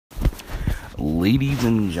Ladies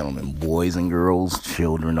and gentlemen, boys and girls,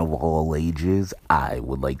 children of all ages, I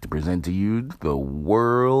would like to present to you the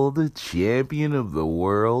World Champion of the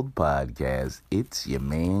World podcast. It's your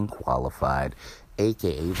man Qualified,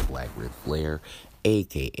 a.k.a. the Black Ric Flair,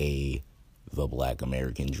 a.k.a. the Black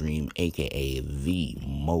American Dream, a.k.a. the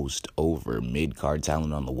most over mid-card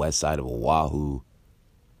talent on the west side of Oahu.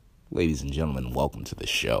 Ladies and gentlemen, welcome to the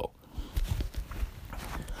show.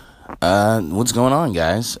 What's going on,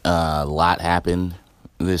 guys? A lot happened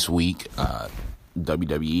this week.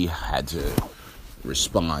 WWE had to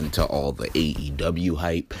respond to all the AEW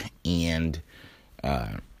hype, and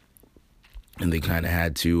they kind of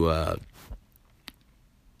had to,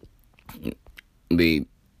 they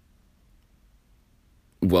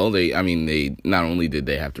not only did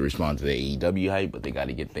they have to respond to the AEW hype, but they got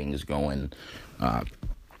to get things going,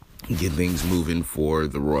 get things moving for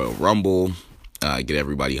the Royal Rumble. Get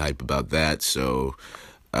everybody hype about that. So,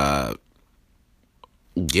 it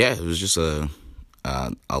was just a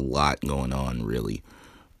lot going on, really.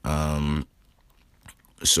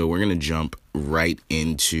 So we're gonna jump right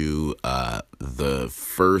into the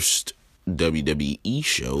first WWE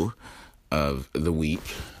show of the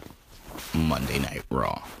week, Monday Night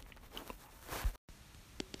Raw.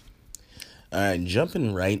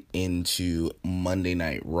 Jumping right into Monday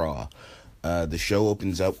Night Raw. The show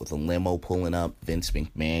opens up with a limo pulling up. Vince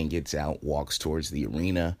McMahon gets out, walks towards the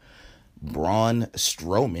arena. Braun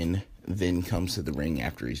Strowman then comes to the ring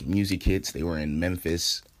after his music hits. They were in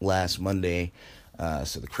Memphis last Monday,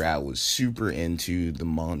 so the crowd was super into the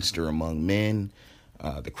Monster Among Men.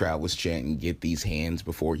 The crowd was chanting, "Get these hands,"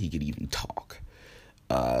 before he could even talk.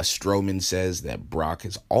 Strowman says that Brock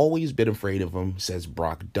has always been afraid of him, says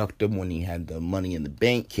Brock ducked him when he had the Money in the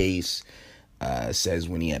Bank case. Says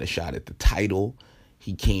when he had a shot at the title,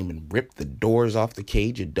 he came and ripped the doors off the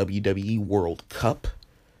cage at WWE World Cup.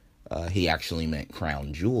 He actually meant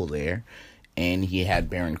Crown Jewel there. And he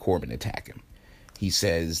had Baron Corbin attack him. He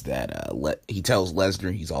says that, he tells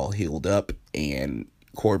Lesnar he's all healed up and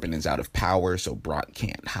Corbin is out of power, so Brock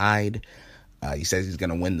can't hide. He says he's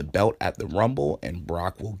going to win the belt at the Rumble and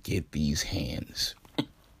Brock will get these hands.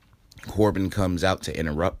 Corbin comes out to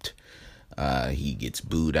interrupt. He gets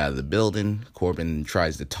booed out of the building. Corbin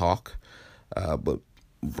tries to talk, but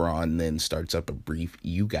Braun then starts up a brief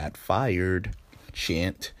 "You got fired"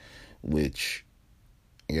 chant, which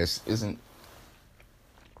I guess isn't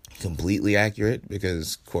completely accurate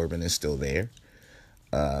because Corbin is still there.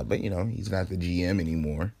 But, he's not the GM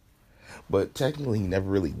anymore. But technically, he never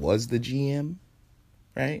really was the GM,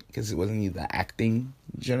 right? Because it wasn't he the acting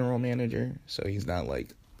general manager, so he's not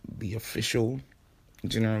like the official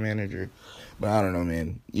general manager. But I don't know,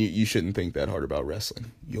 man. You shouldn't think that hard about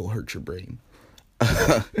wrestling. You'll hurt your brain.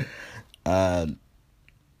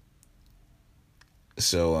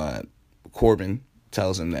 So Corbin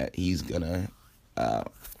tells him that he's gonna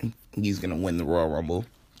win the Royal Rumble,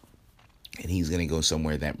 and he's gonna go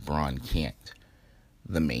somewhere that Braun can't.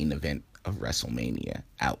 The main event of WrestleMania.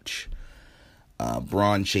 Ouch.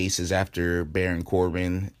 Braun chases after Baron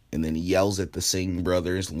Corbin, and then he yells at the Singh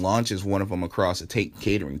brothers, launches one of them across a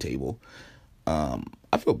catering table.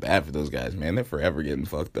 I feel bad for those guys, man. They're forever getting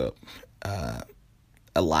fucked up.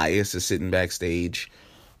 Elias is sitting backstage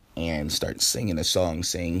and starts singing a song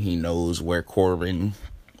saying he knows where Corbin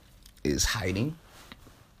is hiding.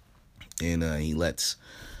 And he lets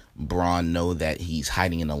Braun know that he's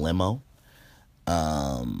hiding in a limo.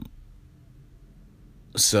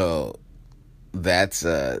 So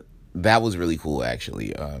that was really cool,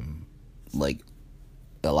 actually.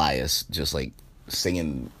 Elias just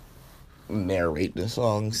singing, narrating the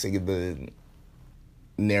song,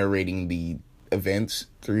 narrating the events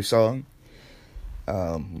through song.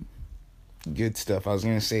 Good stuff. I was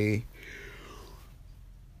gonna say,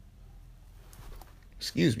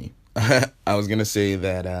 excuse me. I was gonna say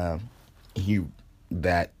that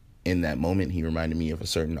in that moment he reminded me of a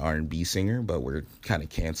certain R&B singer, but we're kind of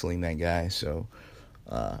canceling that guy, so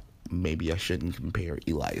maybe I shouldn't compare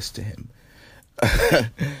Elias to him.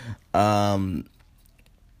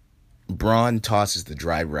 Braun tosses the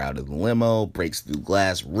driver out of the limo, breaks through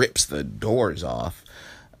glass, rips the doors off,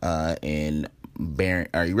 and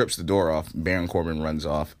he rips the door off. Baron Corbin runs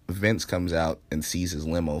off. Vince comes out and sees his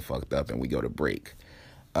limo fucked up, and we go to break.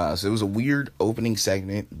 So it was a weird opening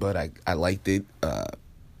segment, but I liked it.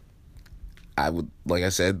 Like I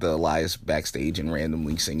said, the Elias backstage and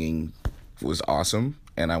randomly singing was awesome,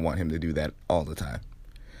 and I want him to do that all the time.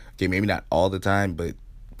 Okay, maybe not all the time, but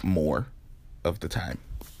more of the time.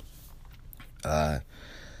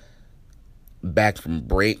 Back from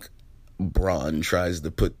break, Braun tries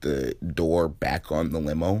to put the door back on the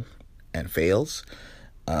limo and fails.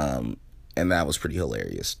 And that was pretty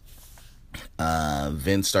hilarious.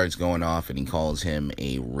 Vince starts going off and he calls him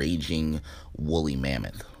a raging woolly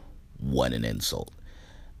mammoth. What an insult.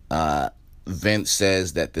 Vince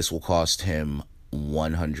says that this will cost him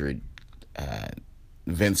 100.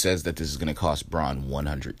 Vince says that this is going to cost Braun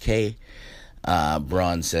 100K.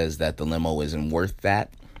 Braun says that the limo isn't worth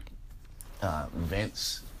that.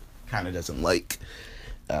 Vince kind of doesn't like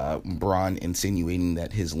Braun insinuating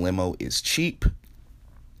that his limo is cheap,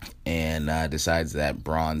 and decides that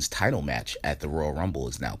Braun's title match at the Royal Rumble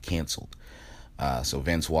is now canceled. So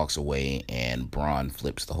Vince walks away and Braun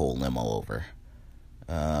flips the whole limo over.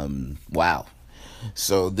 Wow.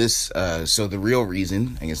 So the real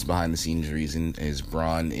reason, I guess behind the scenes reason, is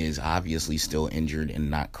Braun is obviously still injured and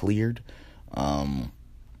not cleared.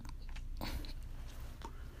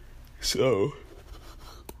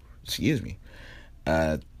 Excuse me.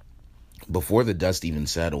 Before the dust even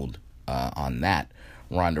settled on that,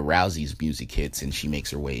 Ronda Rousey's music hits and she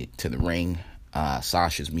makes her way to the ring.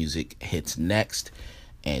 Sasha's music hits next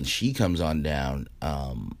and she comes on down.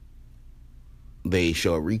 They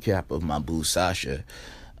show a recap of my boo Sasha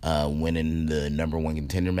winning the number one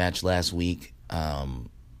contender match last week.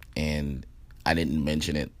 And I didn't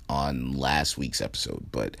mention it on last week's episode,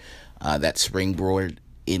 but that springboard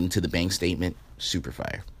into the bank statement, super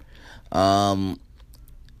fire.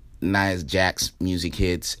 Nia Jax music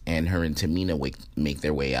hits and her and Tamina make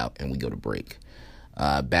their way out and we go to break.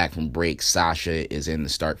 Back from break, Sasha is in the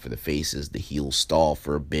start for the faces. The heels stall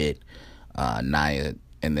for a bit. Nia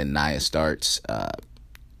starts.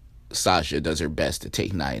 Sasha does her best to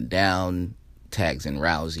take Nia down, tags in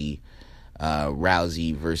Rousey.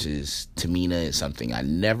 Rousey versus Tamina is something I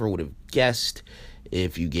never would have guessed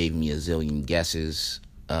if you gave me a zillion guesses.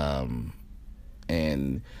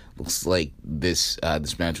 And looks like this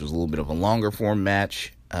match was a little bit of a longer form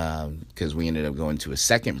match because we ended up going to a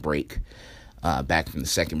second break. Back from the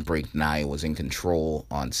second break, Nia was in control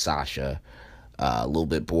on Sasha. A little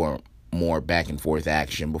bit more back and forth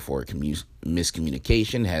action before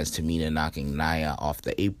miscommunication has Tamina knocking Nia off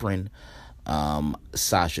the apron.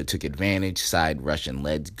 Sasha took advantage, side Russian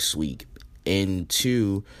leg sweep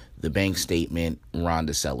into the bank statement.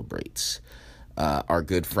 Ronda celebrates. Our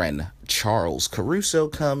good friend Charles Caruso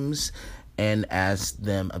comes and asks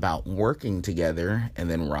them about working together, and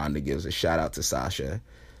then Ronda gives a shout out to Sasha.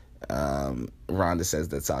 Ronda says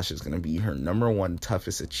that Sasha's going to be her number one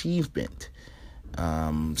toughest achievement.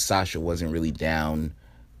 Sasha wasn't really down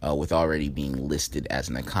with already being listed as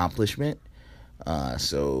an accomplishment.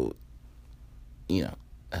 So,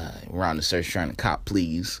 Ronda starts trying to cop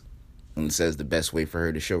please and says the best way for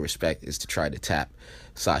her to show respect is to try to tap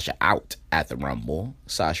Sasha out at the Rumble.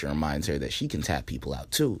 Sasha reminds her that she can tap people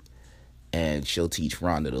out too, and she'll teach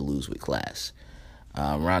Ronda to lose with class.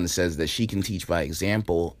 Ronda says that she can teach by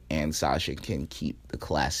example, and Sasha can keep the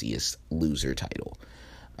classiest loser title.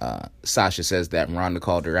 Sasha says that Ronda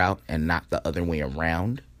called her out and not the other way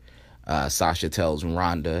around. Sasha tells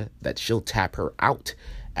Ronda that she'll tap her out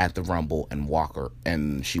at the Rumble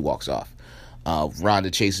and she walks off.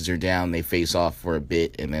 Ronda chases her down. They face off for a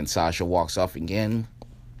bit, and then Sasha walks off again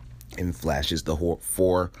and flashes the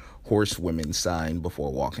 4 horsewomen sign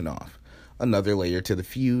before walking off. Another layer to the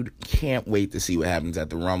feud. Can't wait to see what happens at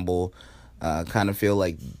the Rumble. Kind of feel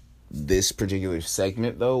like this particular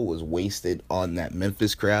segment, though, was wasted on that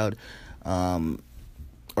Memphis crowd. Or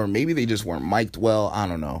maybe they just weren't mic'd well. I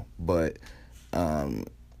don't know. But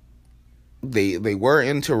they were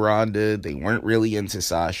into Ronda. They weren't really into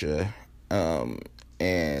Sasha.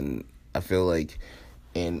 And I feel like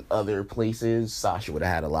in other places, Sasha would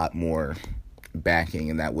have had a lot more backing,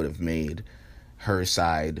 and that would have made her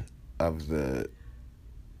side of the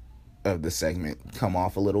segment come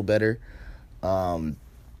off a little better.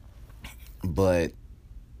 But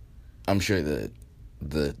I'm sure the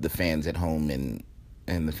fans at home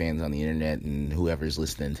and the fans on the internet and whoever's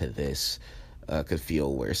listening to this could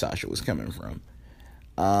feel where Sasha was coming from.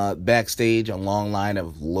 Backstage, a long line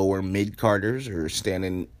of lower mid-carders are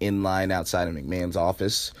standing in line outside of McMahon's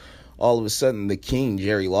office. All of a sudden, the king,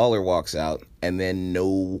 Jerry Lawler, walks out, and then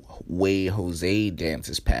No Way Jose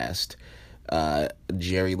dances past.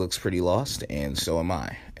 Jerry looks pretty lost, and so am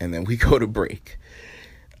I. And then we go to break.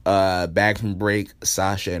 Back from break,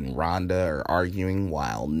 Sasha and Ronda are arguing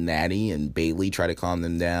while Natty and Bayley try to calm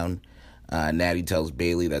them down. Natty tells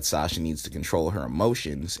Bayley that Sasha needs to control her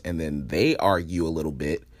emotions, and then they argue a little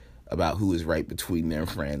bit about who is right between their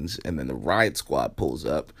friends, and then the Riot Squad pulls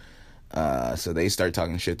up. So they start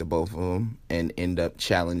talking shit to both of them and end up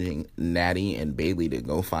challenging Natty and Bayley to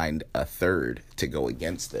go find a third to go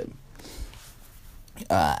against them.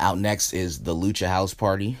 Out next is the Lucha House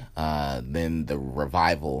Party. Then the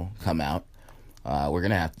Revival come out. We're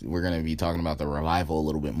gonna be talking about the Revival a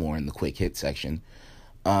little bit more in the quick hit section.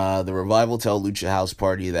 The Revival tell Lucha House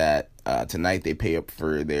Party that tonight they pay up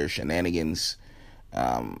for their shenanigans.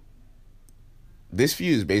 This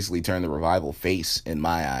feud has basically turned the Revival face in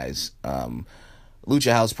my eyes.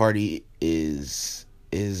 Lucha House Party is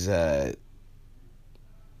they're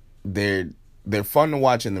fun to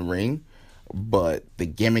watch in the ring, but the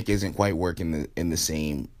gimmick isn't quite working in the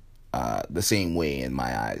same way in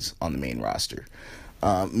my eyes on the main roster.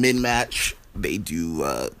 Mid match they do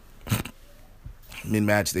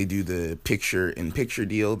the picture-in-picture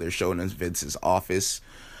deal. They're showing us Vince's office.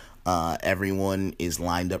 Everyone is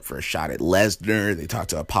lined up for a shot at Lesnar. They talk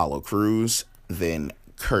to Apollo Crews, then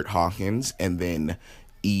Kurt Hawkins, and then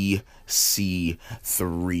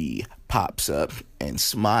EC3 pops up and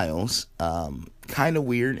smiles. Kind of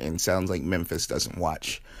weird, and sounds like Memphis doesn't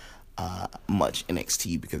watch much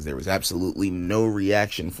NXT because there was absolutely no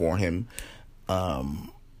reaction for him.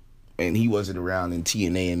 And he wasn't around in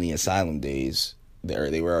TNA in the Asylum days.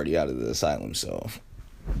 They were already out of the Asylum, so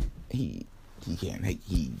he can't.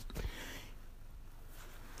 He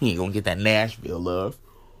ain't gonna get that Nashville love.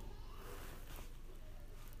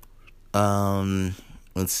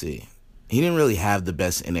 Let's see. He didn't really have the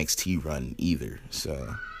best NXT run either,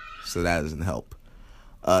 so that doesn't help.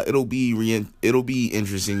 It'll be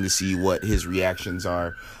interesting to see what his reactions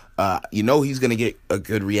are. He's gonna get a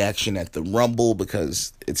good reaction at the Rumble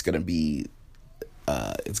because it's gonna be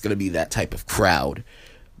that type of crowd.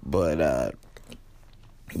 But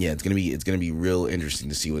it's gonna be real interesting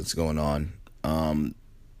to see what's going on.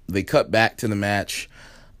 They cut back to the match,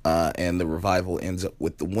 and the Revival ends up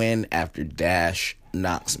with the win after Dash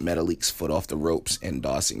knocks Metalik foot off the ropes and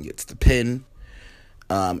Dawson gets the pin.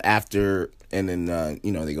 They go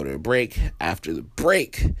to a break. After the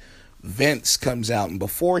break, Vince comes out, and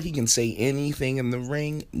before he can say anything in the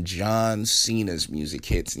ring, John Cena's music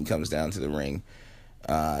hits and he comes down to the ring.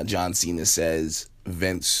 John Cena says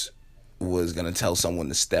Vince was going to tell someone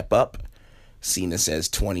to step up. Cena says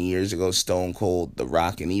 20 years ago, Stone Cold, The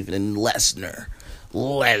Rock, and even Lesnar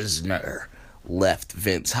left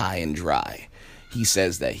Vince high and dry. He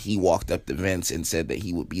says that he walked up to Vince and said that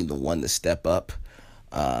he would be the one to step up.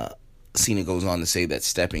 Cena goes on to say that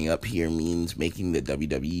stepping up here means making the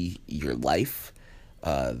WWE your life.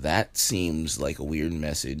 That seems like a weird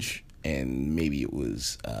message, and maybe it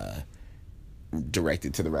was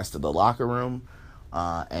directed to the rest of the locker room.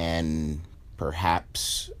 And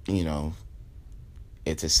perhaps,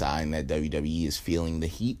 it's a sign that WWE is feeling the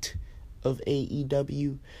heat of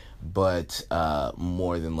AEW, but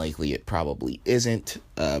more than likely it probably isn't,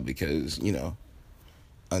 because,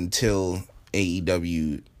 until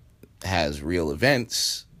AEW has real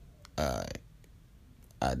events, WWE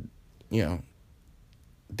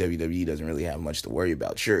doesn't really have much to worry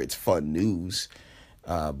about. Sure, it's fun news,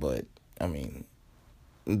 but,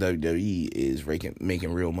 WWE is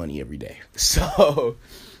making real money every day. So,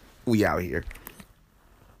 we out here.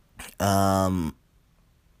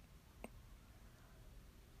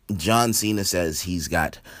 John Cena says he's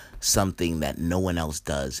got something that no one else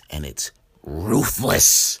does, and it's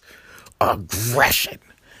ruthless aggression.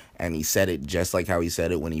 And he said it just like how he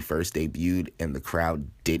said it when he first debuted, and the crowd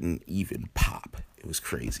didn't even pop. It was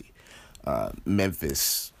crazy.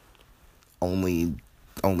 Memphis only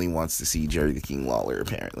wants to see Jerry the King Lawler,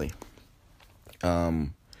 apparently.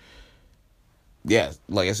 Like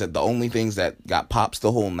I said, the only things that got pops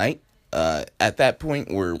the whole night at that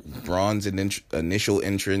point were Braun's initial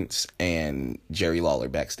entrance and Jerry Lawler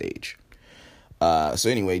backstage. So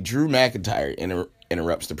anyway, Drew McIntyre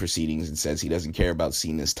interrupts the proceedings and says he doesn't care about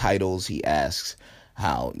Cena's titles. He asks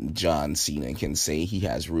how John Cena can say he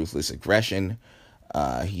has ruthless aggression.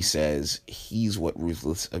 He says he's what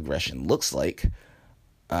ruthless aggression looks like.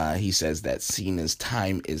 He says that Cena's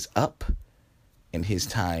time is up and his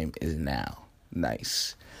time is now.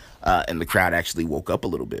 Nice. And the crowd actually woke up a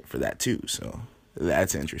little bit for that too, so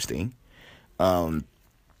that's interesting.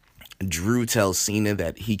 Drew tells Cena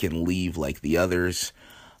that he can leave like the others.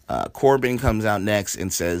 Corbin comes out next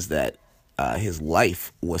and says that his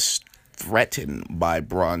life was threatened by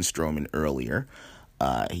Braun Strowman earlier.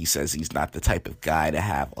 He says he's not the type of guy to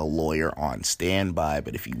have a lawyer on standby,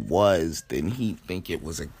 but if he was, then he'd think it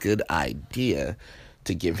was a good idea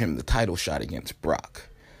to give him the title shot against Brock.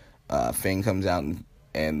 Finn comes out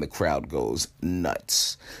and the crowd goes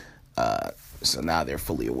nuts. So now they're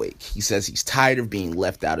fully awake. He says he's tired of being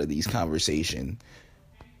left out of these conversations.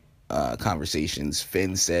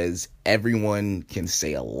 Finn says everyone can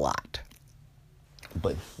say a lot,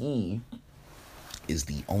 but he is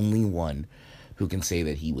the only one who can say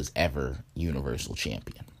that he was ever Universal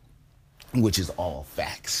Champion, which is all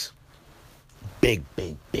facts. Big,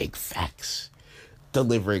 big, big facts.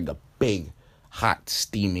 Delivering a big, hot,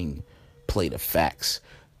 steaming plate of facts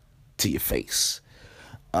to your face.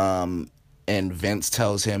 And Vince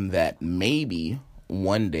tells him that maybe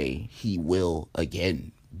one day he will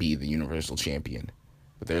again be the Universal Champion.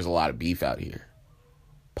 But there's a lot of beef out here.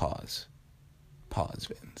 Pause,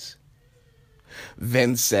 Vince.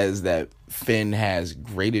 Vince says that Finn has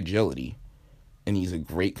great agility and he's a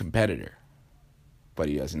great competitor, but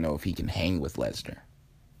he doesn't know if he can hang with Lesnar.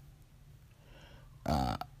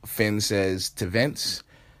 Finn says to Vince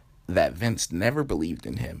that Vince never believed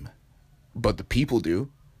in him, but the people do.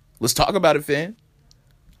 Let's talk about it, Finn.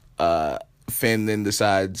 Finn then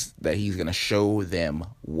decides that he's going to show them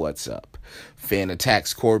what's up. Finn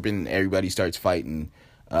attacks Corbin. Everybody starts fighting.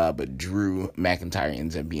 But Drew McIntyre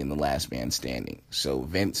ends up being the last man standing. So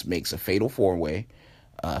Vince makes a fatal four-way.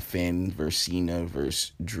 Finn versus Cena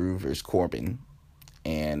versus Drew versus Corbin.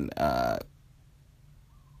 And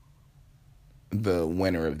the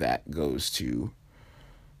winner of that goes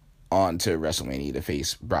on to WrestleMania to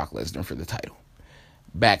face Brock Lesnar for the title.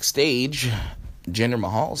 Backstage, Jinder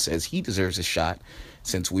Mahal says he deserves a shot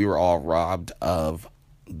since we were all robbed of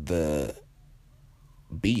the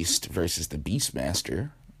Beast versus the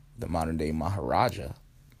Beastmaster, the modern day Maharaja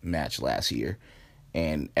match last year,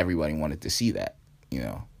 and everybody wanted to see that.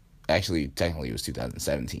 Actually, technically it was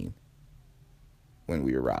 2017 when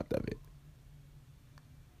we were robbed of it.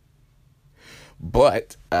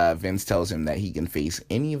 But Vince tells him that he can face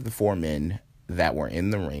any of the four men that were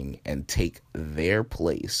in the ring and take their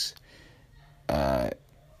place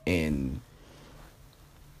in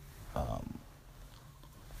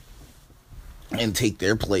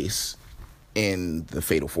the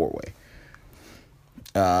Fatal 4-Way.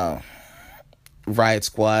 Riot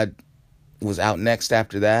Squad was out next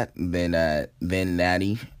after that. Then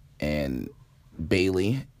Natty and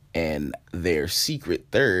Bayley, and their secret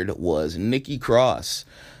third was Nikki Cross.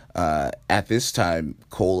 At this time,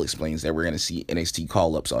 Cole explains that we're going to see NXT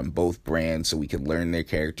call-ups on both brands so we can learn their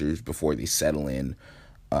characters before they settle in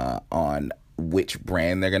on which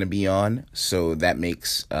brand they're going to be on. So that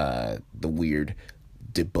makes the weird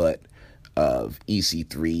debut of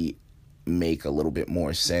EC3 make a little bit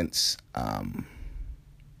more sense.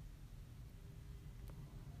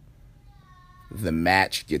 The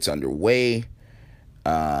match gets underway,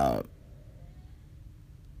 and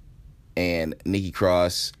Nikki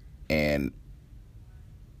Cross and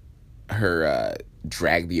her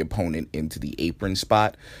drag the opponent into the apron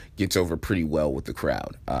spot gets over pretty well with the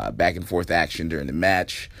crowd. Back and forth action during the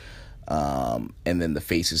match, and then the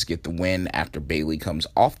faces get the win after Bayley comes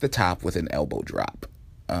off the top with an elbow drop.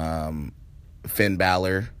 Finn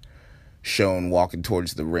Balor shown walking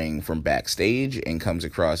towards the ring from backstage and comes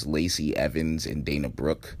across Lacey Evans and Dana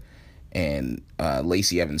Brooke, and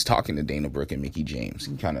Lacey Evans talking to Dana Brooke and Mickie James.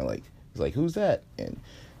 He kind of he's like, who's that? And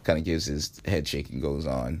kind of gives his head shake and goes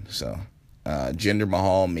on. So Jinder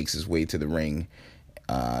Mahal makes his way to the ring,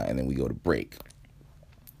 and then we go to break.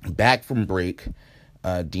 Back from break,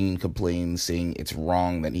 Dean complains, saying it's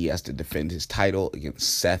wrong that he has to defend his title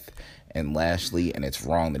against Seth and Lashley, and it's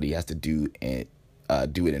wrong that he has to do it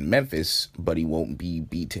in Memphis, but he won't be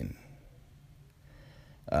beaten.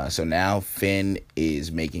 So now Finn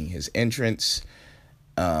is making his entrance.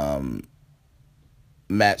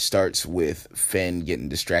 Match starts with Finn getting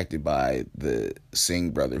distracted by the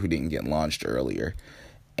Singh brother who didn't get launched earlier,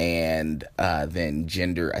 and then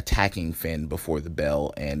Jinder attacking Finn before the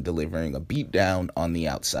bell and delivering a beatdown on the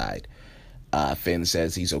outside. Finn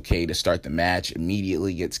says he's okay to start the match,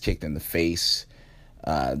 immediately gets kicked in the face.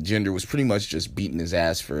 Jinder was pretty much just beating his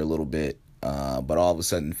ass for a little bit, but all of a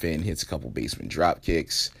sudden Finn hits a couple basement drop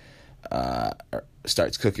kicks,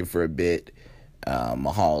 starts cooking for a bit.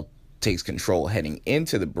 Mahal takes control heading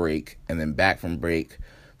into the break, and then back from break,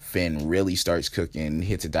 Finn really starts cooking,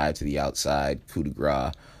 hits a dive to the outside, coup de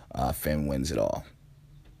grace. Finn wins it all.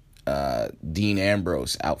 Dean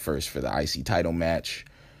Ambrose out first for the IC title match.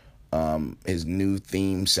 His new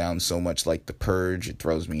theme sounds so much like The Purge, it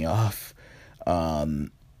throws me off.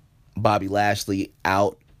 Bobby Lashley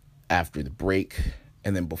out after the break,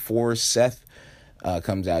 and then before Seth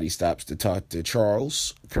comes out, he stops to talk to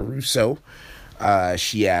Charles Caruso.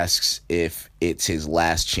 She asks if it's his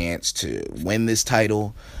last chance to win this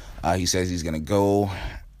title. He says he's going to go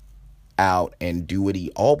out and do what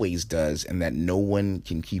he always does, and that no one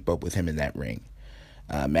can keep up with him in that ring.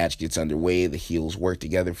 Match gets underway. The heels work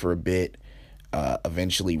together for a bit.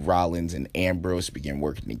 Eventually, Rollins and Ambrose begin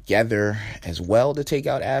working together as well to take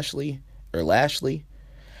out Lashley.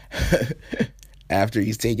 After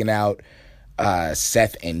he's taken out,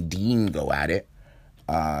 Seth and Dean go at it.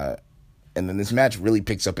 And then this match really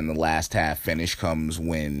picks up in the last half. Finish comes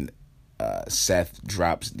when Seth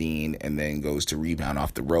drops Dean and then goes to rebound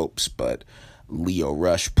off the ropes, but Lio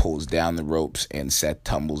Rush pulls down the ropes and Seth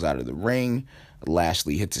tumbles out of the ring.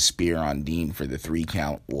 Lashley hits a spear on Dean for the 3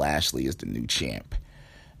 count. Lashley is the new champ.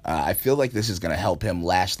 I feel like this is going to help him.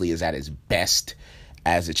 Lashley is at his best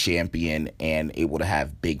as a champion and able to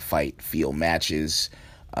have big fight feel matches.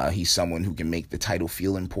 He's someone who can make the title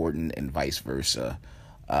feel important and vice versa.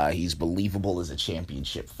 He's believable as a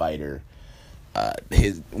championship fighter.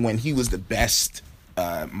 When he was the best,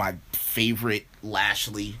 my favorite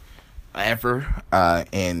Lashley ever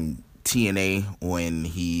in TNA, when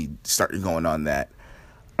he started going on that,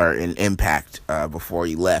 or in Impact before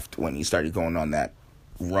he left, when he started going on that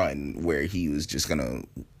run where he was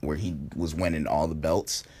where he was winning all the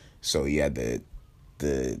belts. So he had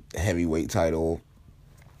the heavyweight title,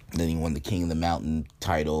 then he won the King of the Mountain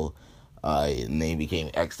title, and then he became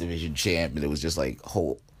X Division champ, and it was just like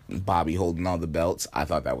Bobby holding all the belts. I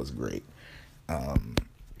thought that was great,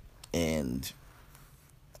 and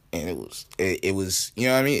it was you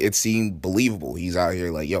know what I mean. It seemed believable. He's out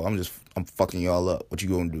here like, yo, I'm fucking y'all up. What you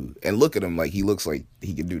gonna do? And look at him, like he looks like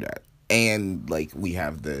he can do that. And like we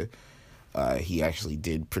have he actually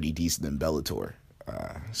did pretty decent in Bellator,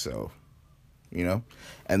 so you know.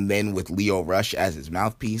 And then with Lio Rush as his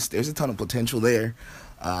mouthpiece, there's a ton of potential there.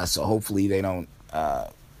 So hopefully they don't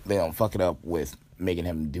fuck it up with making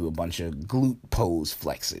him do a bunch of glute pose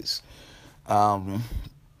flexes.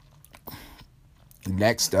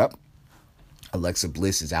 Next up, Alexa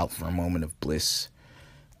Bliss is out for a moment of bliss.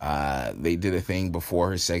 They did a thing before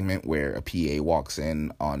her segment where a PA walks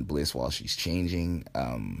in on Bliss while she's changing.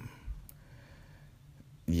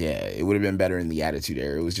 Yeah, it would have been better in the Attitude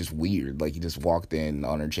Era. It was just weird. Like, he just walked in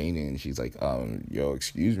on her changing, and she's like, yo,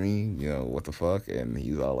 excuse me, you know, what the fuck? And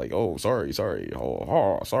he's all like, oh, sorry,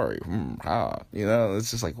 oh, sorry, you know,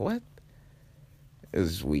 it's just like, what? It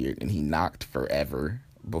was just weird, and he knocked forever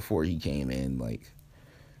before he came in. Like,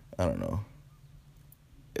 I don't know.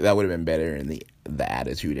 That would have been better in the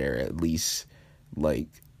Attitude Era. At least, like,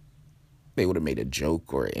 they would have made a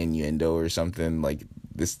joke or innuendo or something. Like,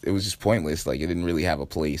 this, it was just pointless. Like, it didn't really have a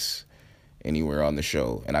place anywhere on the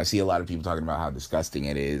show. And I see a lot of people talking about how disgusting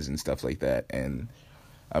it is and stuff like that. And,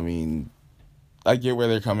 I mean, I get where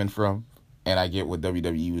they're coming from, and I get what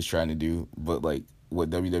WWE was trying to do. But, like, what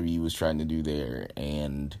WWE was trying to do there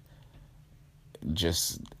and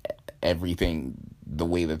just everything, the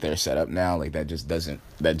way that they're set up now, like, that just doesn't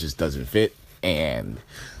fit. And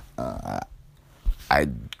I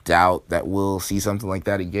doubt that we'll see something like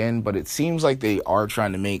that again, but it seems like they are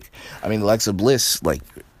trying to make, I mean, Alexa Bliss, like,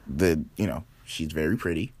 she's very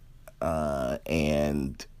pretty,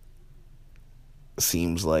 and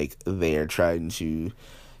seems like they're trying to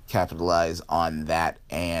capitalize on that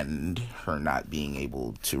and her not being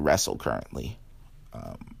able to wrestle currently.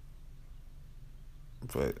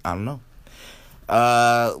 But I don't know.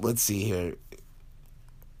 Let's see here.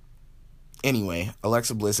 Anyway,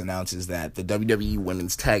 Alexa Bliss announces that the WWE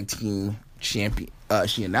Women's Tag Team Champion.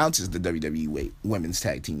 She announces the WWE Women's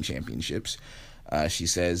Tag Team Championships. She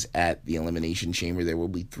says at the Elimination Chamber there will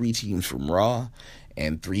be 3 teams from Raw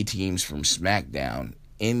and 3 teams from SmackDown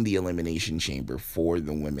in the Elimination Chamber for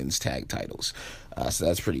the women's tag titles. So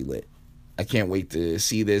that's pretty lit. I can't wait to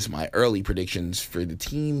see this. My early predictions for the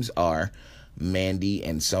teams are Mandy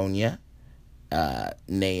and Sonya,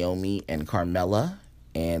 Naomi and Carmella,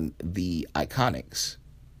 and the Iconics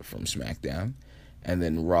from SmackDown. And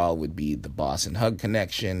then Raw would be the Boss and Hug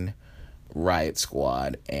Connection, Riot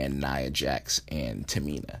Squad, and Nia Jax and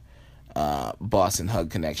Tamina. Boss and Hug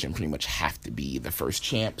Connection pretty much have to be the first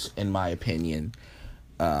champs, in my opinion.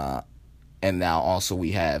 And now also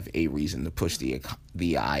we have a reason to push the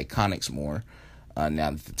Iconics more,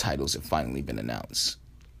 now that the titles have finally been announced.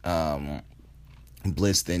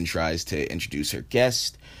 Bliss then tries to introduce her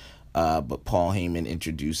guest, but Paul Heyman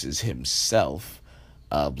introduces himself.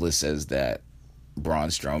 Bliss says that Braun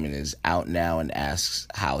Strowman is out now and asks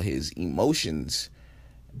how his emotions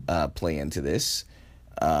play into this.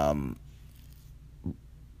 Heyman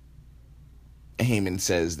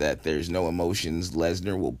says that there's no emotions.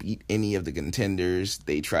 Lesnar will beat any of the contenders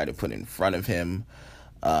they try to put in front of him.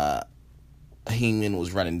 Heyman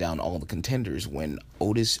was running down all the contenders when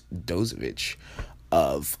Otis Dozovich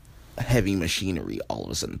of Heavy Machinery all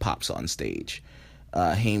of a sudden pops on stage.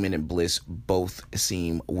 Heyman and Bliss both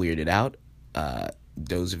seem weirded out.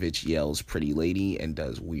 Dozovich yells "pretty lady" and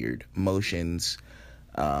does weird motions.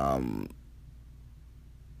 Tucker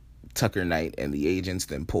Knight and the agents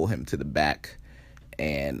then pull him to the back,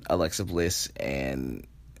 and Alexa Bliss and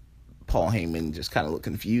Paul Heyman just kind of looked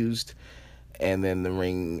confused. And then the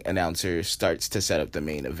ring announcer starts to set up the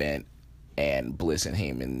main event, and Bliss and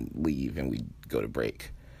Heyman leave, and we go to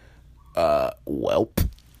break. Welp.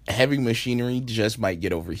 Heavy Machinery just might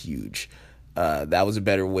get over huge. That was a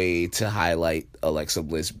better way to highlight Alexa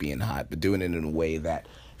Bliss being hot, but doing it in a way that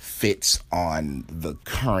fits on the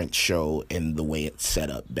current show and the way it's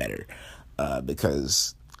set up better.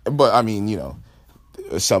 But I mean,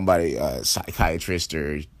 somebody, a psychiatrist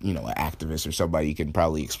or, an activist or somebody can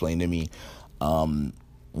probably explain to me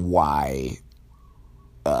why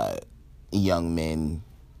young men,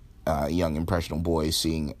 young impressionable boys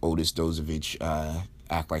seeing Otis Dozovich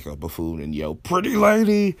act like a buffoon and yell, "Pretty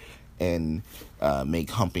lady!" and make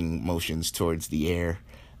humping motions towards the air.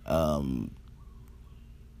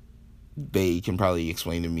 They can probably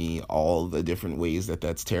explain to me all the different ways that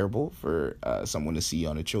that's terrible for someone to see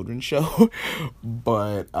on a children's show.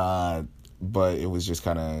 but it was just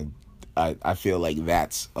kind of, I feel like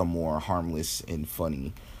that's a more harmless and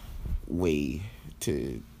funny way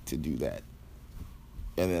to do that.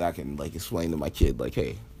 And then I can explain to my kid,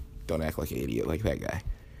 hey, don't act like an idiot like that guy.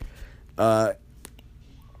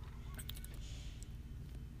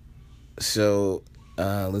 So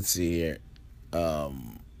let's see here.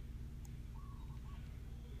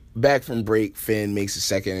 Back from break, Finn makes a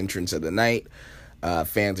second entrance of the night.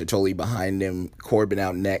 Fans are totally behind him. Corbin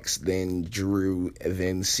out next, then Drew,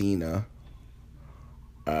 then Cena.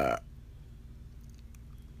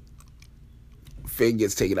 Finn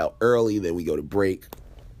gets taken out early, then we go to break.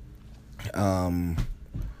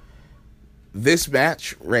 This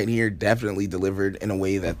match right here definitely delivered in a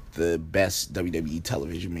way that the best WWE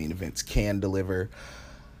television main events can deliver.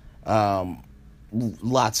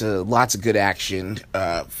 Lots of good action.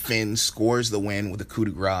 Finn scores the win with a coup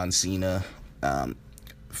de grace on Cena.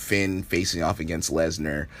 Finn facing off against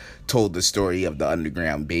Lesnar told the story of the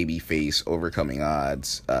underground babyface overcoming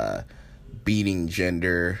odds, beating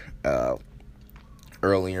Jinder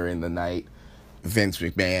earlier in the night. Vince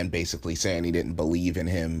McMahon basically saying he didn't believe in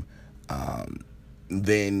him.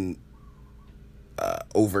 Then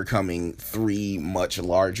overcoming three much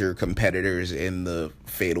larger competitors in the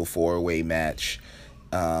Fatal 4-Way match.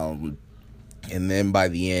 And then by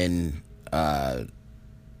the end,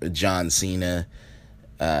 John Cena,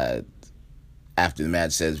 after the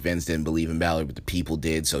match, says Vince didn't believe in Balor, but the people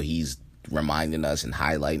did, so he's reminding us and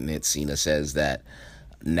highlighting it. Cena says that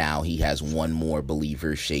now he has one more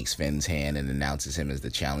believer, shakes Finn's hand, and announces him as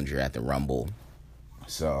the challenger at the Rumble.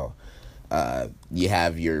 So you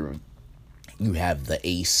have the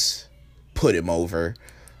ace put him over,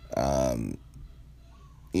 so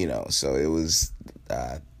it was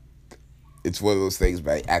it's one of those things.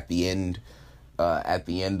 But at the end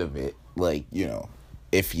of it,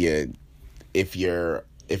 if you're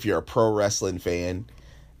a pro wrestling fan,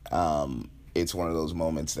 it's one of those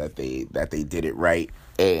moments that they did it right,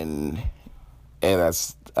 and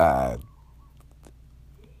that's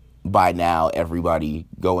by now everybody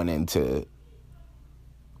going into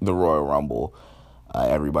the Royal Rumble,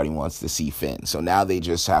 everybody wants to see Finn. So now they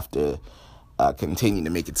just have to continue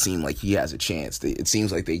to make it seem like he has a chance. It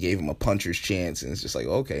seems like they gave him a puncher's chance, and it's just like,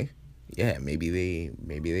 okay, yeah, maybe they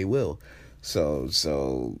will. So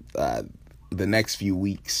the next few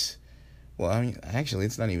weeks, well, I mean, actually,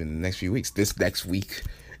 it's not even the next few weeks. This next week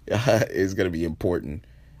is going to be important,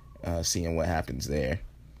 seeing what happens there.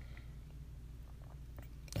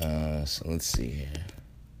 So let's see here.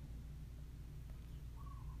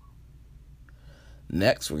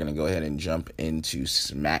 Next, we're going to go ahead and jump into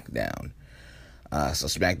SmackDown. So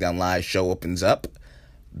SmackDown Live show opens up.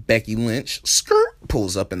 Becky Lynch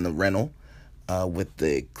pulls up in the rental with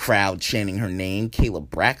the crowd chanting her name. Kayla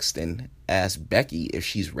Braxton asks Becky if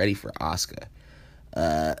she's ready for Asuka.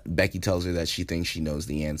 Becky tells her that she thinks she knows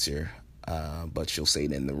the answer, but she'll say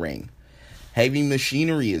it in the ring. Heavy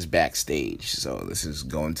Machinery is backstage. So this is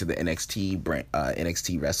going to the NXT brand,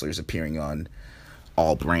 NXT wrestlers appearing on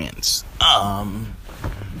all brands. Heavy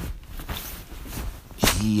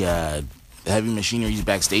Machinery is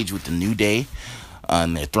backstage with the New Day.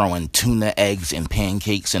 They're throwing tuna, eggs, and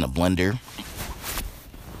pancakes in a blender.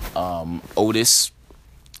 Otis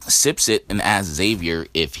sips it and asks Xavier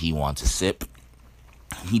if he wants a sip.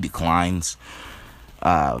 He declines.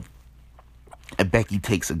 Becky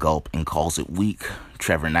takes a gulp and calls it weak.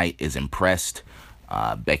 Trevor Knight is impressed.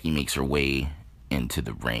 Becky makes her way into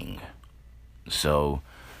the ring. So,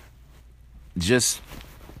 just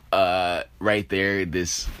right there,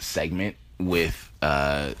 this segment with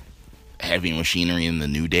Heavy Machinery and the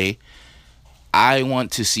New Day. I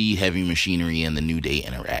want to see Heavy Machinery and the New Day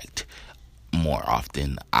interact more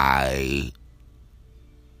often. I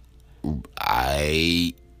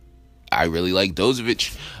I really like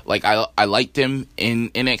Dozovic. Like, I liked him in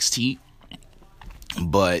NXT,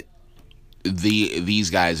 but these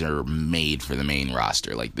guys are made for the main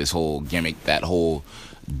roster. Like, this whole gimmick, that whole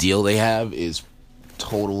deal they have is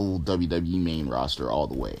total WWE main roster all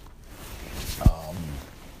the way.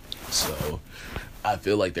 So I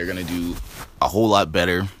feel like they're gonna do a whole lot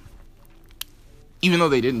better, even though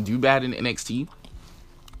they didn't do bad in NXT.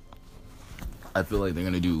 I feel like they're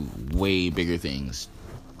gonna do way bigger things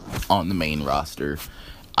on the main roster.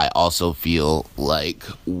 I also feel like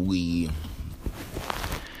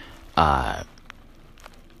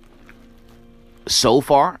so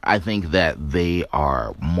far, I think that they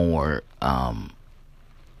are more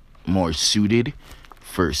suited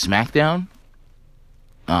for SmackDown.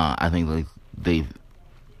 I think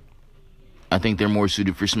they're more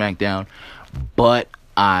suited for SmackDown, but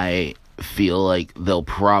I feel like they'll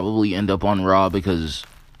probably end up on Raw because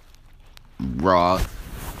Raw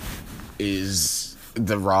is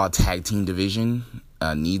the Raw tag team division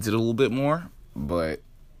needs it a little bit more, but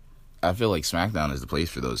I feel like SmackDown is the place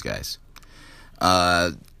for those guys.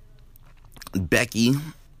 Becky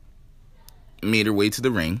made her way to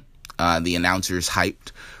the ring. The announcers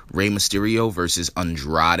hyped Rey Mysterio versus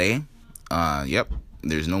Andrade. Yep,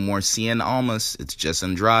 there's no more Cien Almas. It's just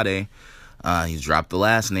Andrade. He's dropped the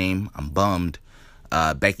last name. I'm bummed.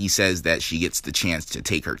 Becky says that she gets the chance to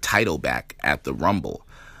take her title back at the Rumble.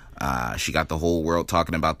 She got the whole world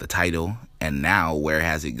talking about the title, and now where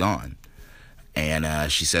has it gone?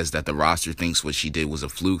 And she says that the roster thinks what she did was a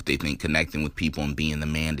fluke. They think connecting with people and being the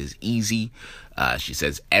man is easy. She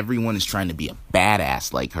says everyone is trying to be a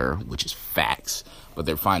badass like her, which is facts, but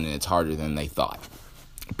they're finding it's harder than they thought.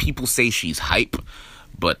 People say she's hype,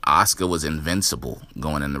 but Asuka was invincible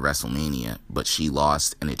going into WrestleMania, but she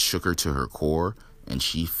lost, and it shook her to her core, and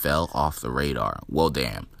she fell off the radar. Well,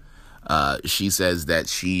 damn. She says that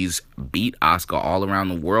she's beat Asuka all around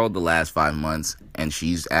the world the last 5 months, and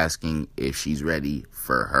she's asking if she's ready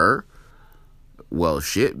for her. Well,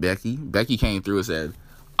 shit, Becky. Becky came through and said,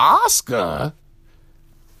 Asuka?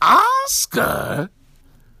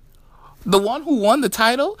 The one who won the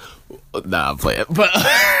title? Nah, I'm playing. But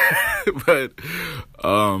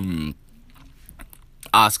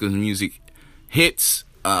Asuka's music hits.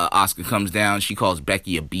 Asuka comes down. She calls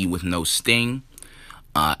Becky a bee with no sting.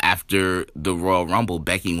 After the Royal Rumble,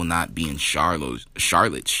 Becky will not be in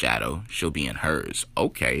Charlotte's shadow. She'll be in hers.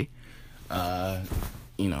 Okay.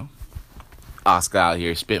 Asuka out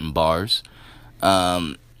here spitting bars.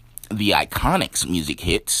 The Iconics music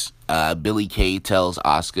hits. Billie Kay tells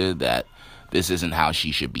Asuka that this isn't how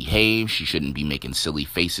she should behave. She shouldn't be making silly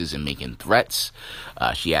faces and making threats.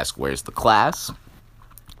 She asks, where's the class?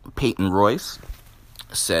 Peyton Royce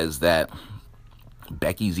says that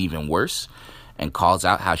Becky's even worse and calls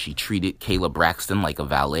out how she treated Kayla Braxton like a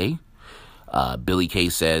valet. Billie Kay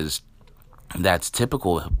says that's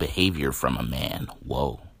typical behavior from a man.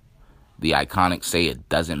 Whoa. The Iconics say it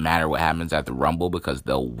doesn't matter what happens at the Rumble because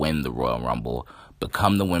they'll win the Royal Rumble,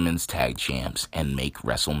 become the women's tag champs, and make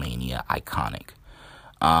WrestleMania iconic.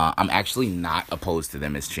 I'm actually not opposed to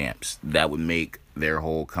them as champs. That would make their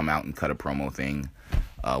whole come out and cut a promo thing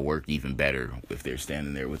work even better if they're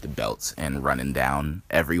standing there with the belts and running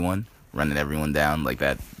everyone down like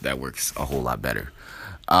that. That works a whole lot better.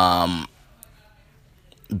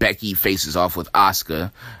 Becky faces off with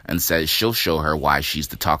Asuka and says she'll show her why she's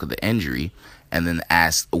the talk of the injury, and then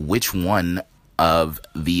asks which one of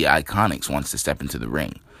the Iconics wants to step into the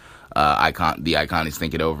ring. The Iconics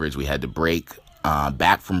think it over as we head to break.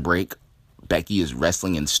 Back from break, Becky is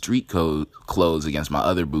wrestling in street clothes against my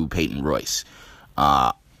other boo, Peyton Royce.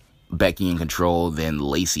 Becky in control, then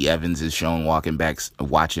Lacey Evans is shown watching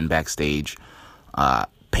backstage.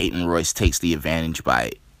 Peyton Royce takes the advantage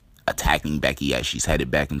by attacking Becky as she's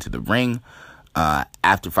headed back into the ring.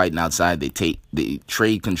 After fighting outside, they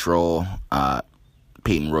trade control.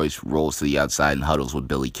 Peyton Royce rolls to the outside and huddles with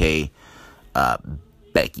Billie Kay.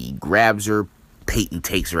 Becky grabs her. Peyton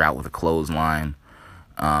takes her out with a clothesline.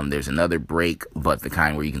 There's another break, but the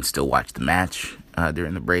kind where you can still watch the match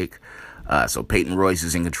during the break. So Peyton Royce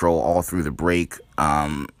is in control all through the break.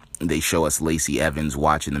 They show us Lacey Evans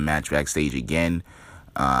watching the match backstage again.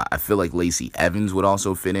 I feel like Lacey Evans would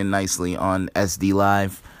also fit in nicely on SD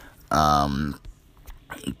Live.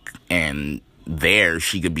 And there,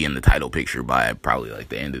 she could be in the title picture by probably like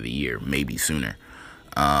the end of the year, maybe sooner.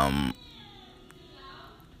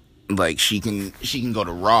 Like she can go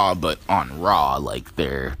to Raw, but on Raw, like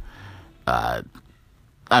they're,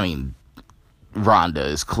 Ronda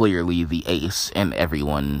is clearly the ace, and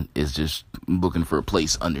everyone is just looking for a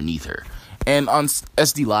place underneath her. And on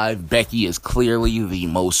SD Live, Becky is clearly the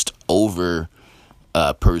most over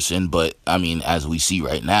person, but I mean, as we see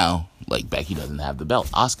right now, like Becky doesn't have the belt,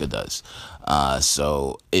 Asuka does.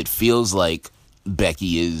 So it feels like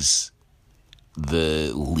Becky is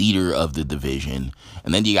the leader of the division,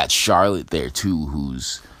 and then you got Charlotte there too,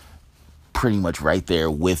 who's pretty much right there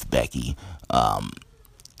with Becky.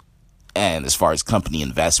 And as far as company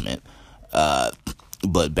investment,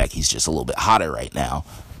 but Becky's just a little bit hotter right now.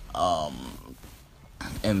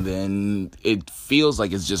 And then it feels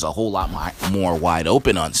like it's just a whole lot more wide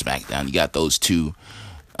open on SmackDown. You got those two,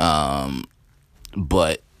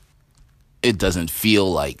 but it doesn't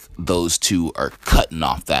feel like those two are cutting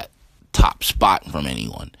off that top spot from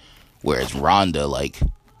anyone. Whereas Ronda, like,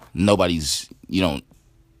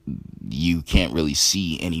 you can't really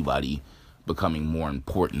see anybody becoming more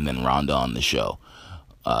important than Ronda on the show.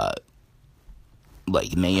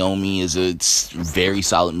 Like, Naomi is a very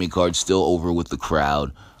solid mid-card, still over with the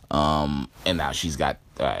crowd. And now she's got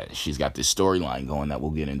this storyline going that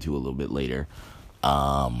we'll get into a little bit later.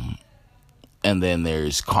 And then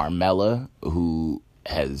there's Carmella, who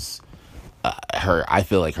has I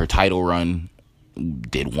feel like her title run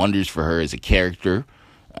did wonders for her as a character,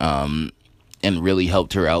 and really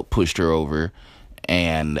helped her out, pushed her over.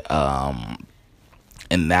 And now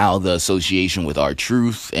the association with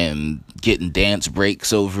R-Truth and getting dance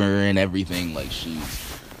breaks over and everything, like,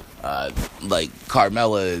 she's like,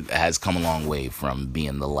 Carmella has come a long way from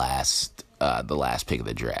being the last pick of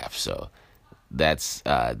the draft. So that's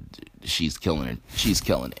she's killing it.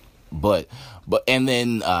 But and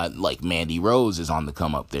then like, Mandy Rose is on the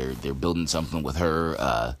come up. They're building something with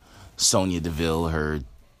her, Sonya Deville,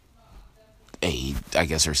 I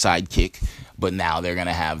guess her sidekick, but now they're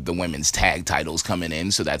gonna have the women's tag titles coming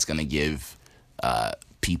in, so that's gonna give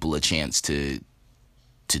people a chance to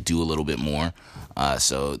do a little bit more.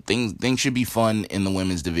 So things should be fun in the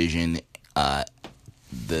women's division.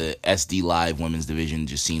 The SD Live women's division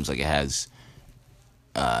just seems like it has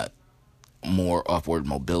more upward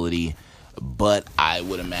mobility, but I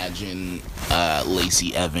would imagine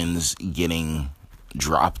Lacey Evans getting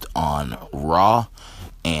dropped on Raw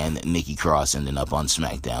and Nikki Cross ending up on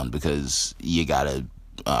SmackDown, because you gotta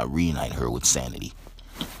reunite her with Sanity.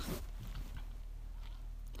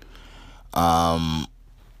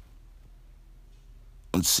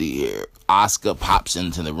 Let's see here. Asuka pops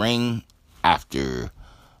into the ring after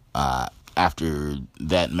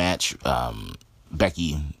that match.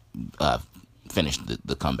 Becky finished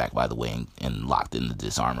the comeback, by the way, and locked in the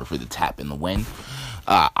disarmor for the tap and the win.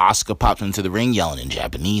 Asuka popped into the ring yelling in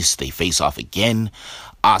Japanese. They face off again.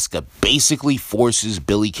 Asuka basically forces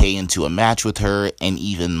Billie Kay into a match with her and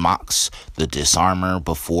even mocks the disarmor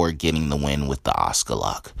before getting the win with the Asuka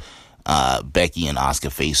lock. Becky and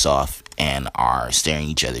Asuka face off and are staring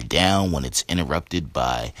each other down when it's interrupted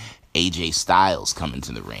by AJ Styles coming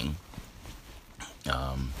to the ring.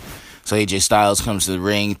 So AJ Styles comes to the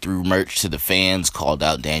ring, threw merch to the fans, called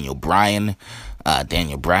out Daniel Bryan.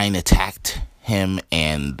 Daniel Bryan attacked him,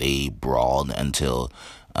 and they brawled until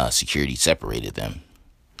security separated them.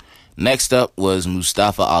 Next up was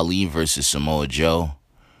Mustafa Ali versus Samoa Joe.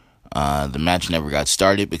 The match never got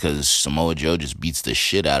started because Samoa Joe just beats the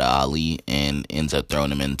shit out of Ali and ends up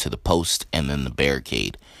throwing him into the post and then the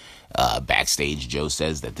barricade. Backstage, Joe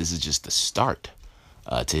says that this is just the start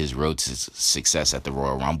to his road to success at the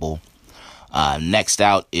Royal Rumble. Next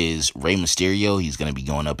out is Rey Mysterio. He's going to be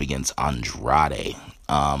going up against Andrade.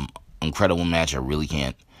 Incredible match. I really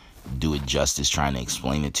can't do it justice trying to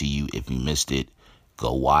explain it to you. If you missed it,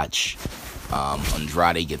 go watch.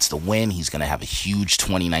 Andrade gets the win. He's going to have a huge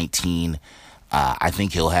 2019. I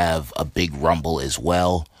think he'll have a big Rumble as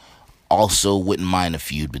well. Also, wouldn't mind a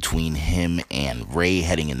feud between him and Rey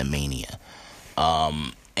heading into Mania.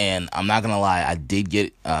 And I'm not going to lie, I did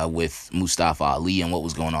get with Mustafa Ali and what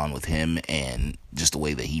was going on with him and just the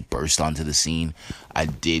way that he burst onto the scene. I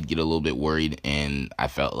did get a little bit worried, and I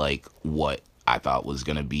felt like what I thought was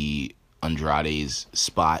going to be Andrade's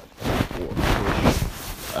spot or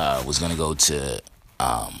push was going to go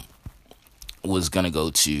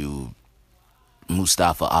to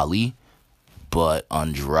Mustafa Ali, but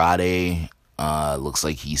Andrade looks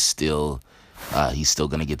like he's still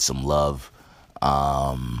going to get some love.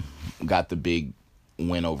 Got the big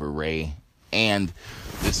win over Rey, and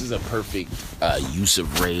this is a perfect use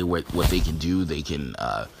of Rey. What they can do, they can.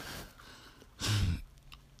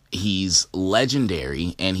 He's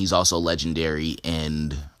legendary, and he's also legendary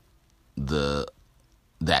in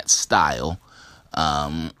that style.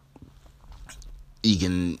 You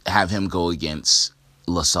can have him go against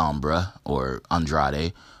La Sombra or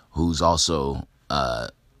Andrade, who's also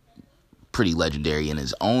pretty legendary in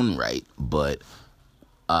his own right, but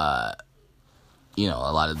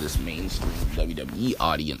a lot of this mainstream WWE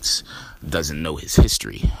audience doesn't know his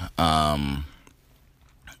history.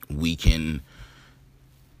 We can,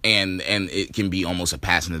 and it can be almost a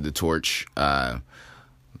passing of the torch.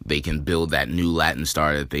 They can build that new Latin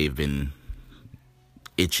star that they've been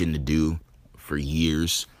itching to do for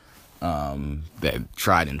years. That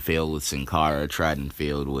tried and failed with Sin Cara, tried and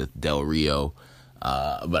failed with Del Rio.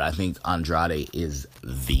 But I think Andrade is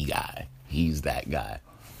the guy. He's that guy.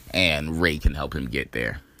 And Ray can help him get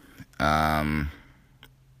there.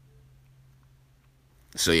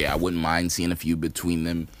 So yeah, I wouldn't mind seeing a feud between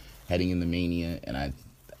them heading into Mania, and I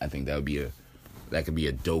think that could be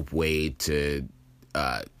a dope way to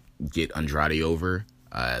get Andrade over.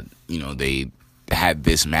 They had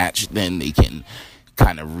this match, then they can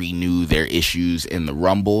kind of renew their issues in the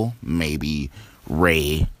Rumble. Maybe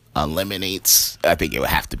Ray eliminates, I think it would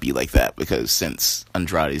have to be like that, because since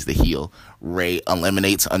Andrade's the heel, Ray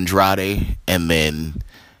eliminates Andrade, and then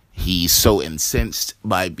he's so incensed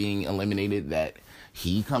by being eliminated that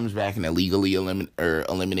he comes back and illegally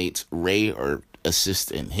eliminates Ray, or assists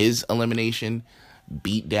in his elimination.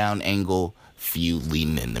 Beatdown angle, feud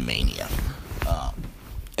leading into Mania.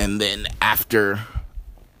 And then after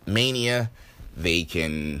Mania, they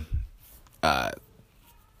can,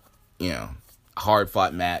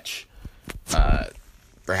 hard-fought match.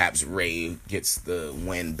 Perhaps Ray gets the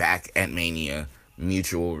win back at Mania.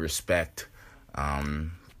 Mutual respect.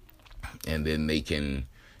 And then they can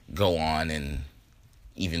go on and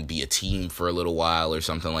even be a team for a little while or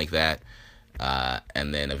something like that.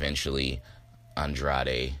 And then eventually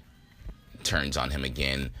Andrade turns on him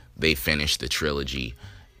again. They finish the trilogy,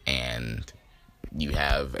 and you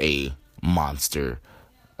have a monster.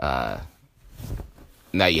 Now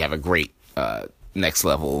you have a great next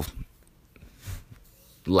level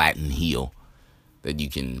Latin heel that you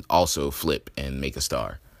can also flip and make a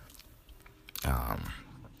star.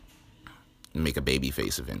 Make a baby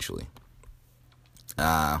face eventually.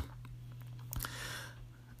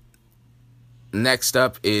 Next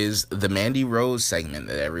up is the Mandy Rose segment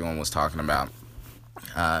that everyone was talking about.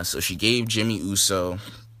 So she gave Jimmy Uso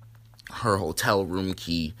her hotel room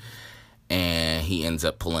key, and he ends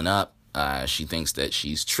up pulling up. She thinks that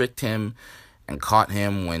she's tricked him and caught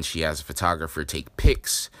him when she has a photographer take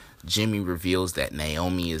pics. Jimmy reveals that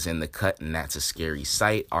Naomi is in the cut, and that's a scary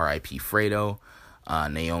sight. R.I.P. Fredo.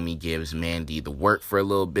 Naomi gives Mandy the work for a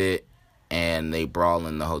little bit, and they brawl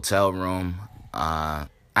in the hotel room. I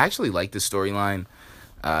actually like this storyline.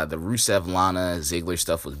 The Rusev, Lana, Ziggler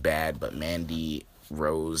stuff was bad, but Mandy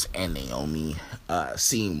Rose and Naomi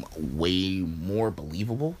seem way more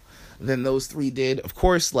believable than those three did. Of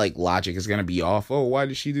course, like, logic is gonna be off. Oh, why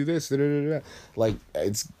did she do this? Like,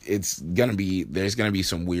 it's gonna be, there's gonna be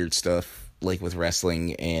some weird stuff, like, with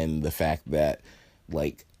wrestling, and the fact that,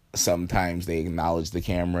 like, sometimes they acknowledge the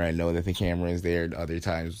camera and know that the camera is there, and other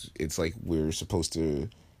times it's like we're supposed to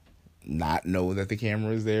not know that the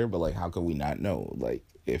camera is there, but, like, how could we not know? Like,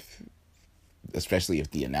 especially if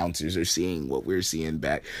the announcers are seeing what we're seeing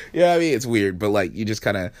back. Yeah, I mean, it's weird, but, like, you just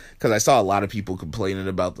kind of, because I saw a lot of people complaining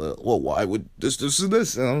about why would this,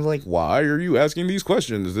 and I was like, why are you asking these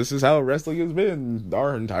questions? This is how wrestling has been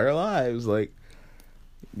our entire lives. Like,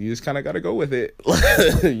 you just kind of got to go with it.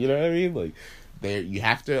 You know what I mean? Like, you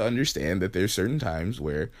have to understand that there's certain times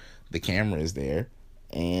where the camera is there,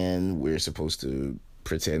 and we're supposed to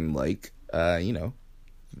pretend like,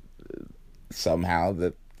 somehow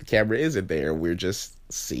that the camera isn't there. We're just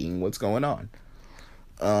seeing what's going on.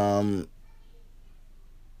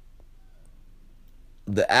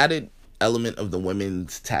 The added element of the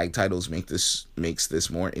women's tag titles makes this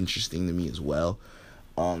more interesting to me as well.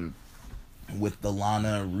 With the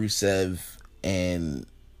Lana, Rusev, and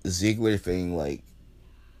Ziggler thing, like,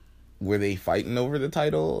 were they fighting over the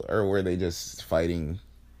title, or were they just fighting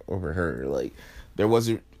over her? Like, there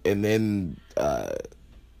wasn't, and then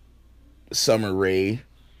Summer Rae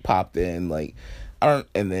popped in, like,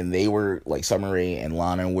 and then they were, like, Summer Rae and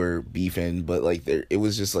Lana were beefing, but, like, it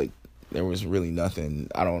was just, like, there was really nothing.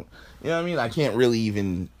 You know what I mean? I can't really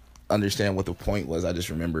even understand what the point was. I just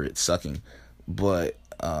remember it sucking. But,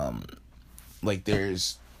 like,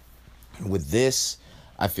 with this,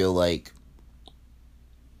 I feel like,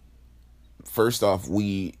 first off,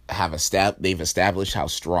 they've established how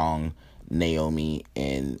strong Naomi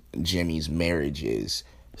and Jimmy's marriage is.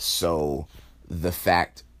 So the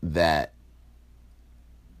fact that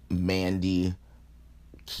Mandy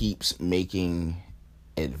keeps making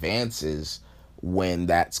advances when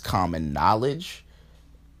that's common knowledge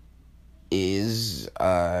is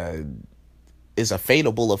a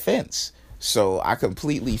fatal offense. So I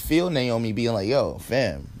completely feel Naomi being like, yo,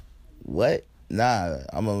 fam, what? Nah,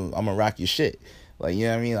 I'm gonna rock your shit. Like, you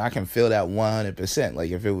know what I mean? I can feel that 100%.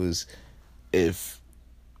 Like, if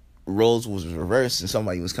roles was reversed and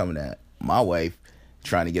somebody was coming at my wife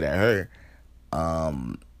trying to get at her,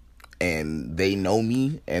 and they know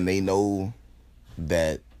me and they know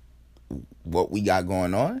that what we got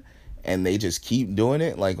going on, and they just keep doing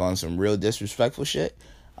it like on some real disrespectful shit,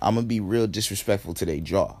 I'm gonna be real disrespectful to their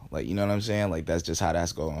jaw. Like, you know what I'm saying? Like, that's just how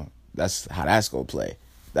that's going. That's how that's gonna play.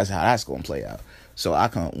 That's how that's gonna play out. So I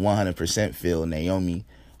can 100% feel Naomi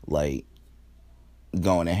like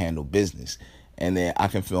going to handle business, and then I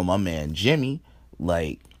can feel my man Jimmy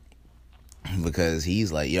like, because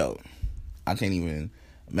he's like, yo, I can't even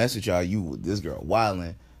mess with y'all. You with this girl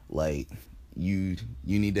wilding. Like, you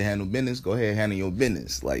need to handle business. Go ahead, handle your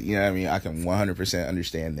business. Like, you know what I mean? I can 100%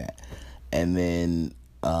 understand that. And then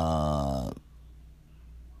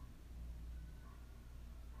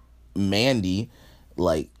Mandy,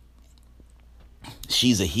 like,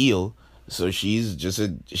 she's a heel, so she's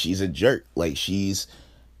a jerk. Like, she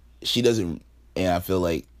doesn't, and I feel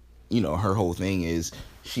like, you know, her whole thing is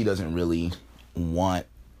she doesn't really want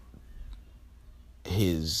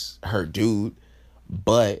her dude,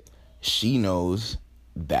 but she knows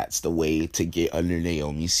that's the way to get under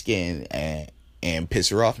Naomi's skin and piss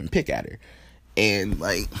her off and pick at her. And,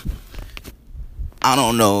 like, I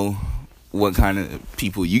don't know what kind of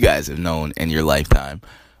people you guys have known in your lifetime,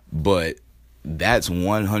 but that's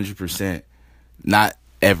 100%, not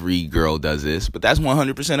every girl does this, but that's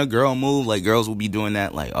 100% a girl move. Like, girls will be doing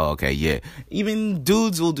that. Like, oh, okay, yeah. Even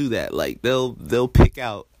dudes will do that. Like, they'll pick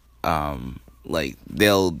out, like,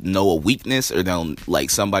 they'll know a weakness, or they'll like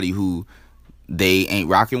somebody who they ain't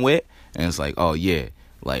rocking with, and it's like, oh yeah,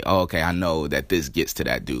 like, oh, okay, I know that this gets to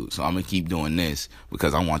that dude, so I'm gonna keep doing this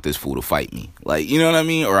because I want this fool to fight me. Like, you know what I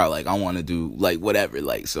mean? Or I want to do, like, whatever.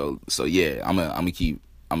 Like, so yeah, I'm gonna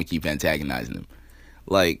keep antagonizing him.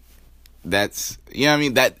 Like, that's, you know what I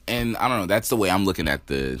mean? That, and I don't know, that's the way I'm looking at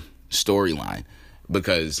the storyline,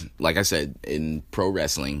 because, like I said, in pro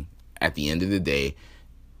wrestling, at the end of the day,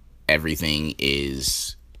 everything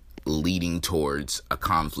is leading towards a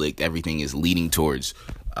conflict. Everything is leading towards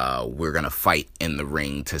we're gonna fight in the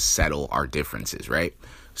ring to settle our differences, right?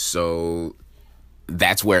 So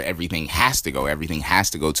that's where everything has to go. Everything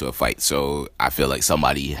has to go to a fight. So I feel like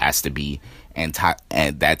somebody has to be and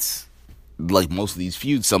that's like most of these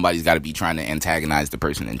feuds, somebody's got to be trying to antagonize the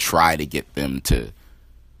person and try to get them to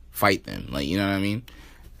fight them. Like, you know what I mean?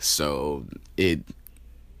 So I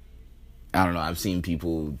don't know, I've seen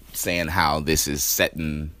people saying how this is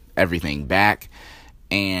setting everything back,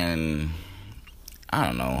 and I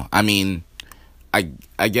don't know. I mean, I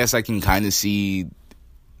guess I can kind of see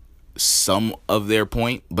some of their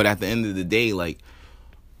point, but at the end of the day, like,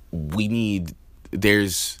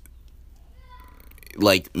 there's,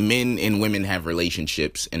 like, men and women have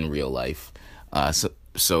relationships in real life,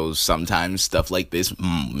 so sometimes stuff like this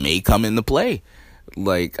may come into play.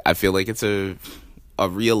 Like, I feel like it's a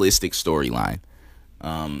realistic storyline,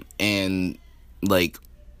 and, like,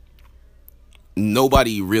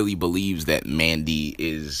 nobody really believes that Mandy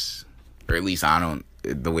is, or at least I don't,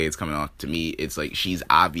 the way it's coming off to me, it's like she's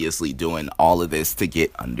obviously doing all of this to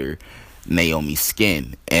get under Naomi's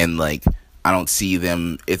skin, and, like, I don't see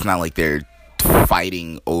them, it's not like they're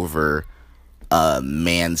fighting over a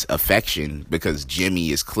man's affection, because Jimmy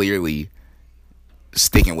is clearly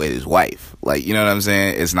sticking with his wife. Like, you know what I'm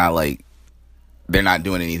saying? It's not like they're not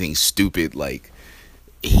doing anything stupid, like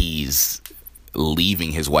he's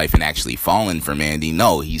leaving his wife and actually falling for Mandy.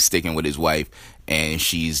 No, he's sticking with his wife, and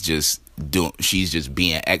she's just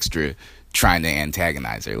being extra, trying to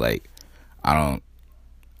antagonize her. Like, I'm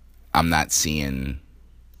not seeing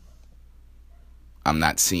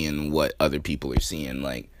what other people are seeing.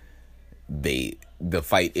 Like, the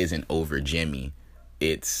fight isn't over Jimmy.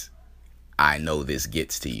 It's, I know this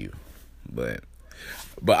gets to you. But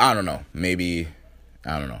I don't know. Maybe,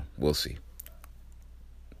 I don't know. We'll see.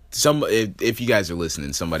 If you guys are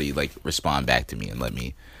listening, somebody, like, respond back to me and let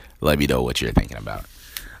me know what you're thinking about.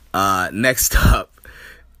 Next up,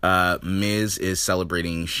 Miz is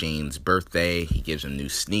celebrating Shane's birthday. He gives him new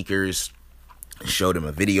sneakers. Showed him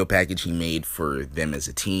a video package he made for them as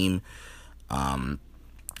a team.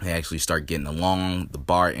 They actually start getting along. The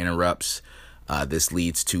bar interrupts. This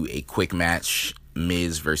leads to a quick match.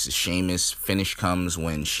 Miz versus Sheamus. Finish comes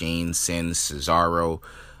when Shane sends Cesaro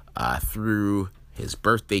through his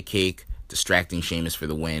birthday cake, distracting Sheamus for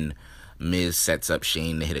the win. Miz sets up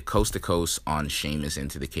Shane to hit a coast-to-coast on Sheamus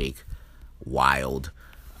into the cake. Wild.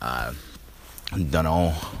 I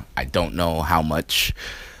don't know how much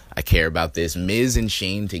I care about this. Miz and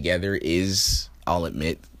Shane together is, I'll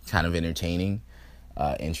admit, kind of entertaining.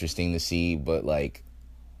 Interesting to see, but, like,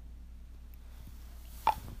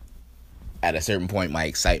 at a certain point, my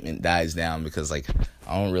excitement dies down because, like,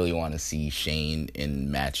 I don't really want to see Shane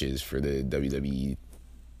in matches for the WWE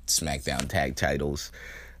SmackDown tag titles.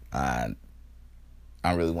 I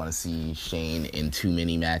don't really want to see Shane in too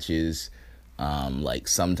many matches. Like,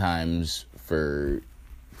 sometimes for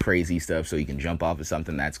crazy stuff so he can jump off of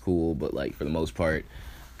something, that's cool. But, like, for the most part,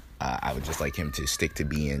 I would just like him to stick to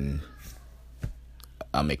being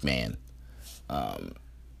a McMahon.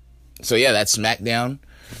 So, yeah, that's SmackDown.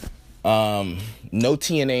 No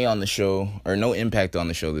TNA on the show, or no Impact on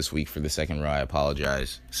the show this week for the second Raw. I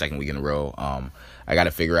apologize. Second week in a row. I got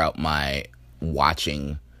to figure out my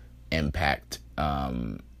watching Impact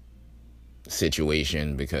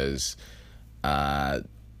situation because when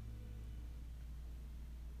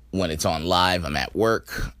it's on live, I'm at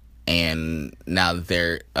work, and now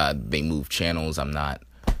that they move channels, I'm not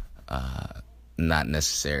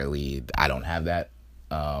necessarily. I don't have that.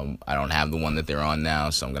 I don't have the one that they're on now,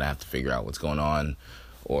 so I'm gonna have to figure out what's going on,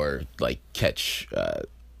 or like catch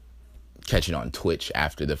it on Twitch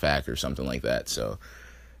after the fact or something like that. So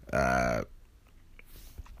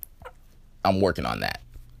I'm working on that.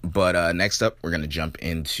 But next up, we're gonna jump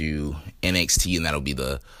into NXT, and that'll be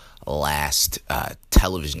the last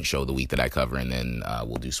television show of the week that I cover, and then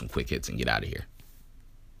we'll do some quick hits and get out of here.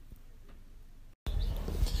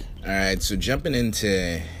 All right, so jumping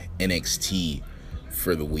into NXT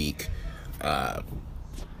for the week,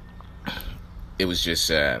 it was just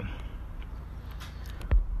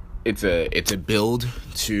it's a build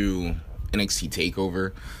to NXT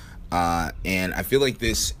TakeOver, and I feel like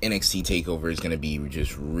this NXT TakeOver is going to be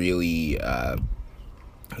just really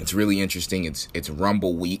it's really interesting. It's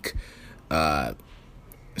Rumble week,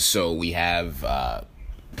 so we have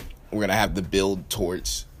we're gonna have the build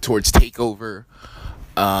towards TakeOver,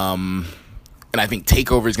 and I think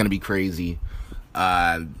TakeOver is gonna be crazy.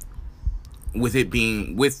 With it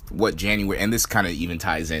being with what January, and this kind of even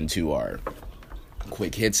ties into our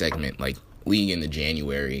quick hit segment, like leading into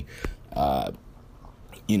January,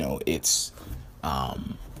 it's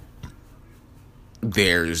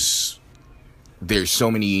there's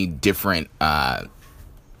so many different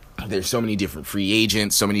free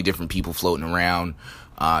agents, so many different people floating around.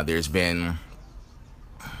 There's been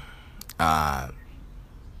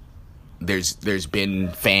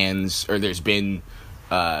fans, or there's been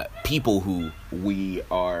people who we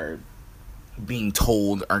are being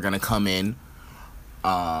told are going to come in,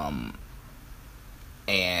 and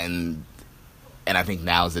I think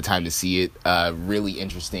now is the time to see it. Really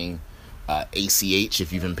interesting. ACH,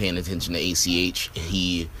 if you've been paying attention to ACH,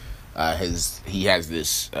 he has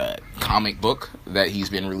this comic book that he's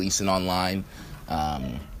been releasing online,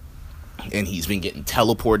 and he's been getting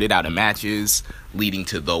teleported out of matches leading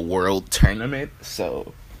to the World Tournament.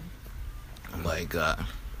 So, like,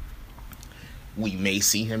 we may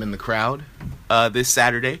see him in the crowd this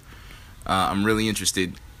Saturday. I'm really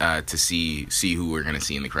interested to see who we're going to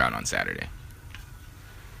see in the crowd on Saturday.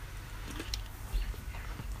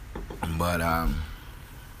 But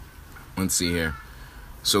let's see here.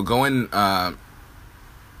 So going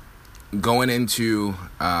into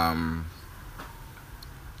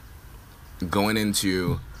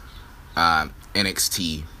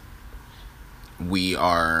NXT, we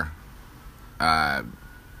are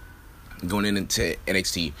going into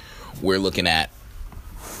NXT. We're looking at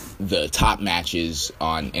the top matches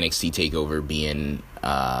on NXT TakeOver being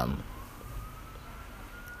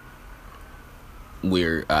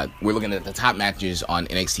we're looking at the top matches on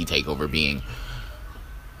NXT TakeOver being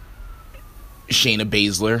Shayna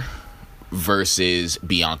Baszler versus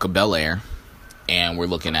Bianca Belair, and we're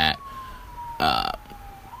looking at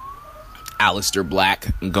Aleister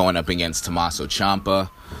Black going up against Tommaso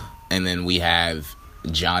Ciampa, and then we have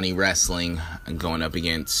Johnny Wrestling going up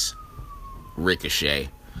against Ricochet.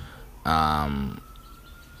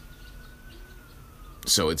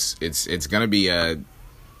 So it's gonna be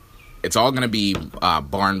it's all gonna be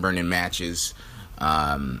barn burning matches,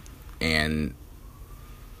 and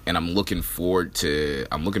I'm looking forward to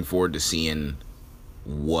seeing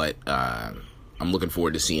what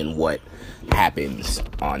happens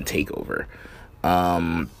on TakeOver.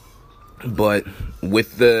 But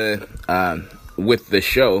with the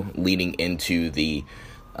show leading into the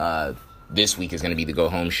this week is going to be the go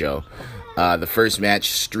home show. The first match,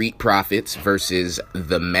 Street Profits versus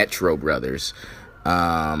the Metro Brothers.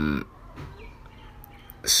 The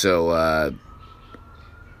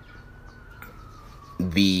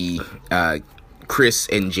Chris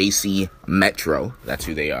and JC Metro, that's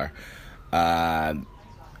who they are,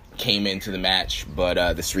 came into the match,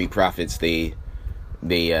 but the Street Profits, they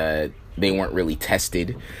weren't really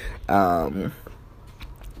tested, and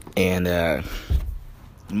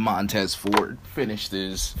Montez Ford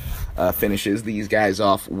finishes these guys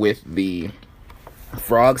off with the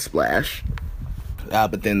frog splash.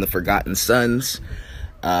 But then the Forgotten Sons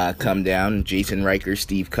come down. Jason Riker,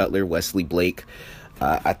 Steve Cutler, Wesley Blake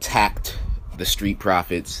attacked the Street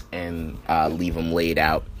Profits and leave them laid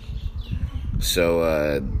out.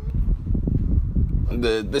 So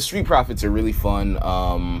the Street Profits are really fun.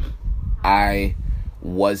 I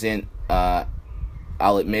wasn't.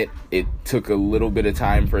 I'll admit it took a little bit of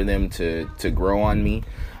time for them to grow on me,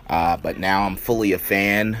 but now I'm fully a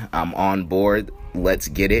fan. I'm on board. Let's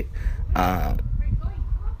get it.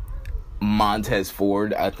 Montez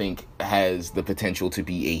Ford, I think, has the potential to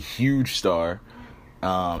be a huge star.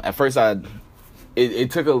 At first,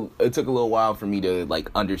 it took a little while for me to like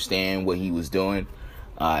understand what he was doing.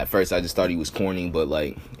 At first, I just thought he was corny, but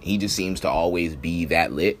like he just seems to always be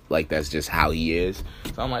that lit. Like that's just how he is.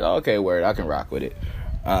 So I'm like, oh, okay, word, I can rock with it.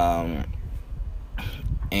 I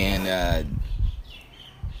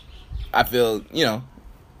feel,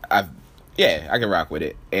 I can rock with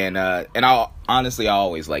it. And I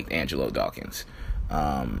always liked Angelo Dawkins.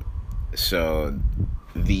 So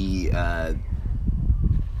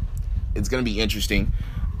it's gonna be interesting.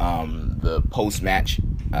 The post match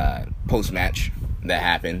that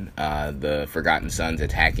happened, the Forgotten Sons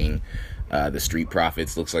attacking the Street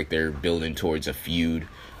Profits. Looks like they're building towards a feud,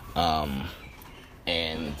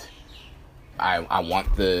 and I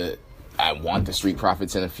want the Street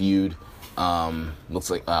Profits in a feud.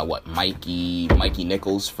 Looks like Mikey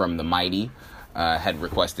Nichols from the Mighty had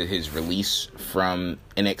requested his release from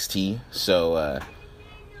NXT. So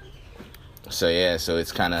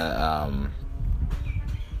it's kind of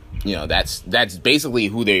that's basically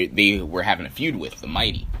who they were having a feud with, the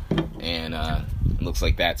Mighty, and it looks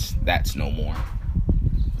like that's no more.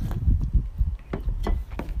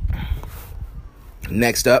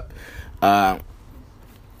 Next up,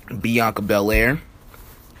 Bianca Belair,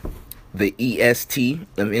 the EST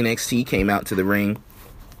of NXT, came out to the ring.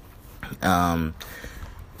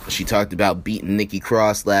 She talked about beating Nikki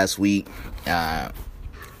Cross last week.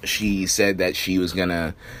 She said that she was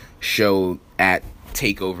gonna show at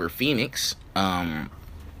TakeOver Phoenix. Shayna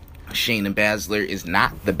Baszler is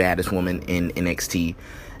not the baddest woman in NXT,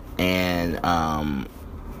 and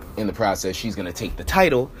in the process, she's gonna take the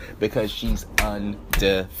title because she's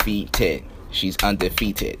undefeated.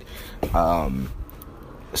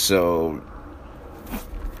 So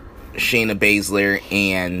Shayna Baszler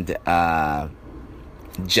and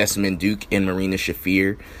Jessamyn Duke and Marina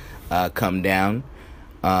Shafir come down.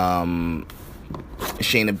 Shayna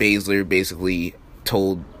Baszler basically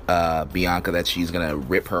told Bianca that she's gonna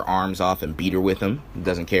rip her arms off and beat her with them.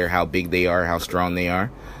 Doesn't care how big they are, how strong they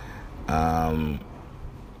are. And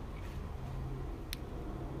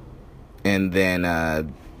then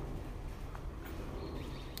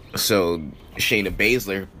so Shayna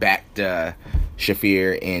Baszler backed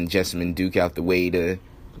Shafir and Jessamyn Duke out the way to,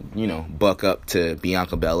 buck up to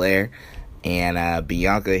Bianca Belair. And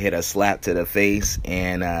Bianca hit a slap to the face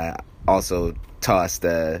and also tossed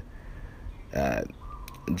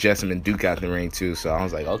Jessamyn Duke out the ring too. So I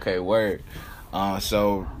was like, okay, word.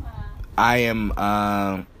 So I am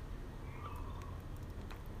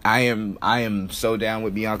so down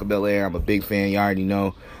with Bianca Belair. I'm a big fan. You already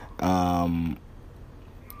know.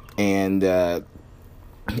 And to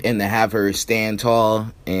have her stand tall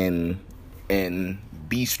and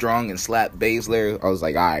be strong and slap Baszler, I was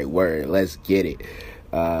like, all right, word, let's get it.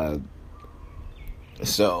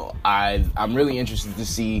 So I'm really interested to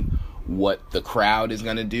see what the crowd is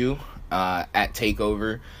gonna do at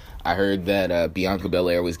TakeOver. I heard that Bianca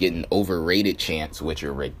Belair was getting overrated chants, which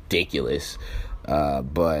are ridiculous.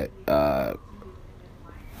 But yeah,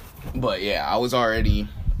 I was already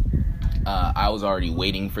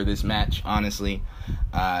waiting for this match, honestly.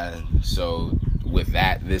 So with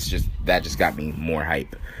that, that just got me more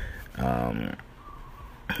hype.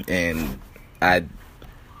 And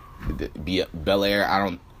Belair, I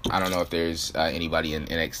don't know if there's anybody in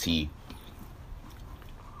NXT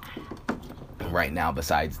right now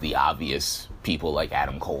besides the obvious people like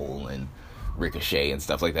Adam Cole and Ricochet and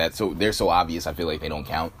stuff like that. So they're so obvious, I feel like they don't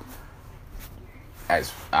count.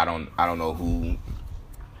 As I don't know who.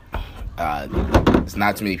 It's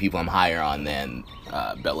not too many people I'm higher on than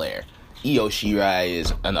Belair. Io Shirai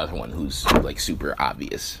is another one who's like super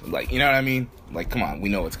obvious. Like, you know what I mean? Like, come on, we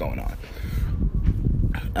know what's going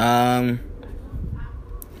on.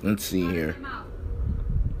 Let's see here.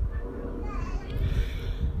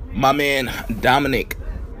 My man Dominik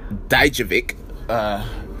Dijakovic,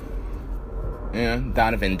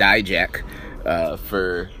 Donovan Dijak,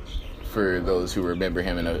 for those who remember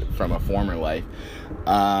him from a former life.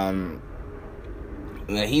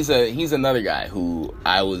 he's another guy who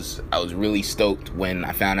I was really stoked when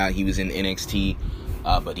I found out he was in NXT,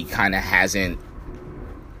 but he kind of hasn't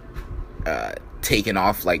taken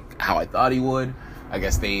off like how I thought he would. I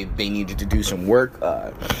guess they needed to do some work,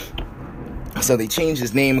 so they changed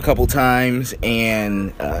his name a couple times,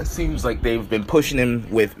 and seems like they've been pushing him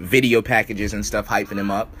with video packages and stuff, hyping him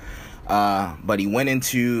up. But he went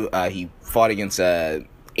into he fought against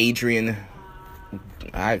Adrian.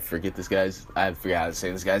 I forgot how to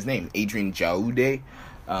say this guy's name. Adrian Jaude.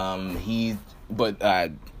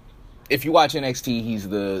 If you watch NXT, he's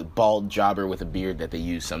the bald jobber with a beard that they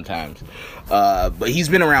use sometimes. But he's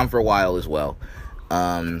been around for a while as well.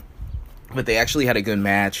 But they actually had a good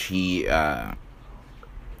match. They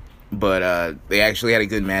actually had a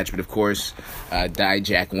good match. But of course,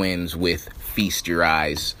 Dijak wins with Feast Your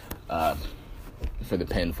Eyes for the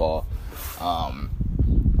pinfall.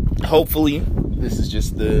 Hopefully, this is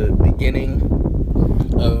just the beginning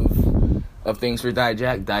of things for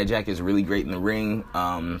Dijak. Dijak is really great in the ring.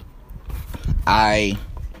 I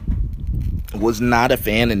was not a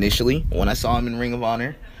fan initially when I saw him in Ring of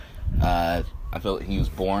Honor. I felt he was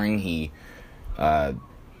boring. He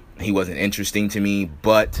wasn't interesting to me.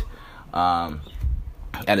 But at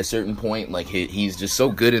a certain point, like he's just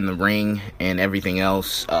so good in the ring and everything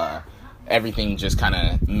else. Everything just kind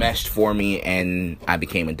of meshed for me, and I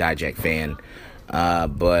became a Dijak fan.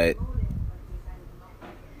 But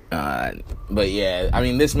yeah, I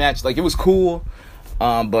mean, this match, like, it was cool.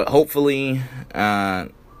 But hopefully,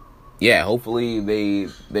 hopefully they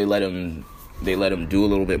let him do a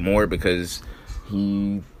little bit more, because I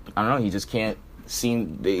don't know, he just can't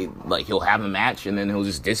seem, he'll have a match and then he'll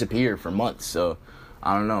just disappear for months. So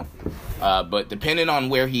I don't know. But depending on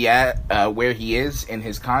where he is in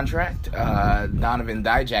his contract, Donovan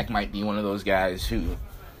Dijak might be one of those guys who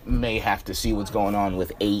may have to see what's going on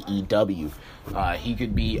with AEW. He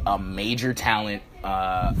could be a major talent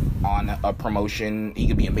on a promotion. He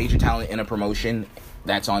could be a major talent in a promotion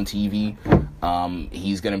that's on TV.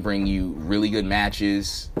 He's gonna bring you really good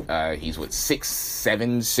matches. He's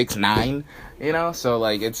 6'7", 6'9", you know. So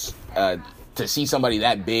like, it's to see somebody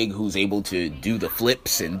that big who's able to do the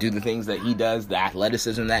flips and do the things that he does, the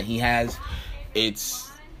athleticism that he has.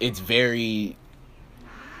 It's very,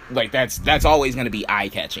 like, that's always going to be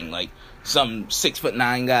eye-catching. Like, some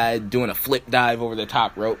 6'9" guy doing a flip dive over the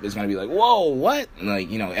top rope is going to be like, whoa, what?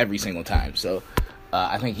 Like, you know, every single time. So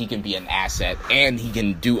I think he can be an asset, and he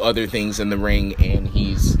can do other things in the ring, and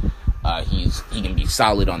he can be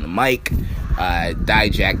solid on the mic.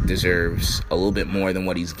 Dijak deserves a little bit more than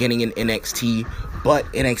what he's getting in NXT, but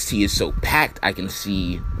NXT is so packed, I can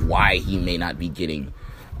see why he may not be getting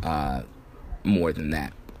more than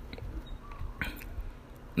that.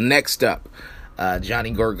 Next up,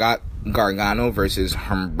 Johnny Gargano versus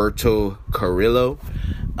Humberto Carrillo.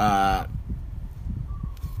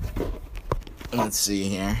 Let's see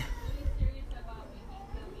here.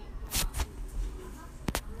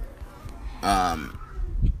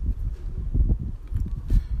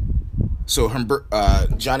 So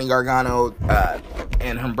Johnny Gargano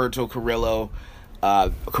and Humberto Carrillo.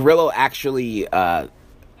 Carrillo actually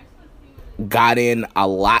got in a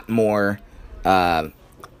lot more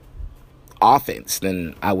offense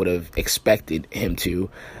than I would have expected him to.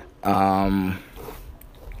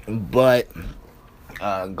 But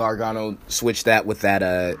Gargano switched that with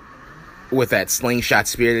that slingshot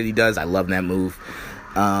spear that he does. I love that move.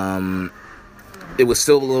 It was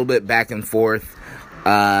still a little bit back and forth.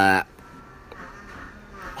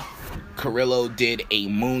 Carrillo did a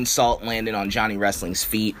moonsault, landed on Johnny Wrestling's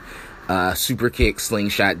feet. Super kick,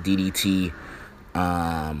 slingshot, DDT.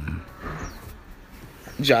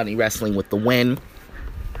 Johnny Wrestling with the win.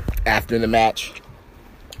 After the match,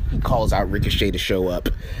 he calls out Ricochet to show up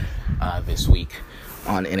this week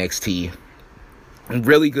on NXT.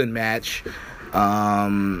 Really good match.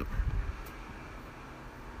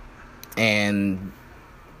 And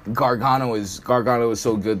Gargano is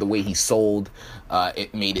so good. The way he sold,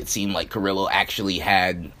 it made it seem like Carrillo actually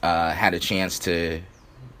had a chance to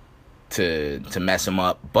mess him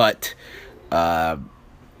up, but but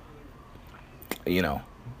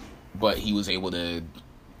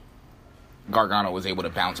Gargano was able to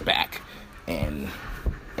bounce back and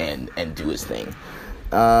do his thing.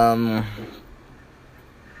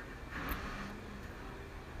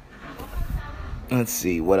 Let's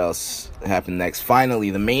see what else happened next. Finally,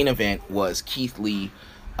 the main event was Keith Lee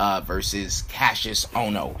versus Cassius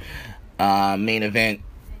Ohno. Main event,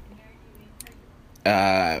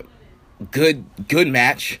 good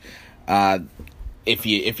match. If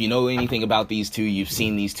you know anything about these two, you've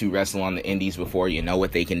seen these two wrestle on the indies before. You know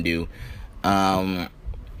what they can do.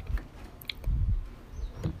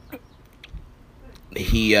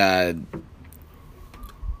 Keith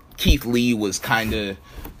Lee was kind of,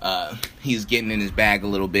 he's getting in his bag a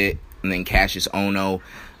little bit, and then Cassius Ohno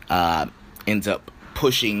ends up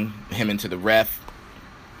pushing him into the ref.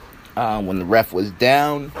 When the ref was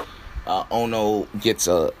down, Ohno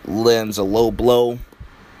lands a low blow,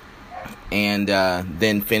 and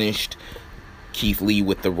then finished Keith Lee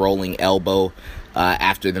with the rolling elbow.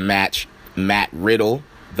 After the match, Matt Riddle,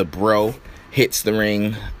 the Bro, hits the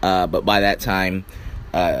ring, but by that time,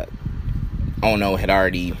 Ohno had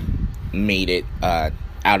already made it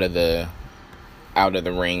out of the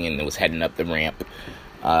ring and was heading up the ramp.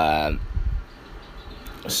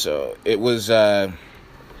 So it was.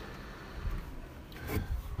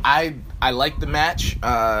 I like the match.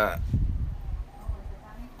 I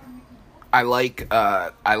like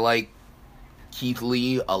Keith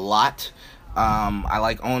Lee a lot. I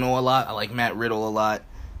like Ohno a lot. I like Matt Riddle a lot.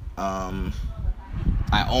 I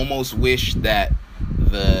almost wish that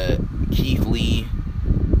the Keith Lee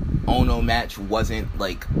Ohno match wasn't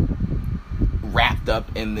like wrapped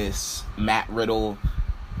up in this Matt Riddle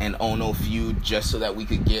and Ohno feud, just so that we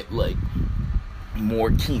could get like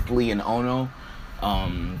more Keith Lee and Ohno.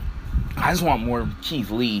 I just want more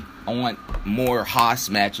Keith Lee. I want more Haas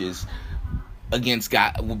matches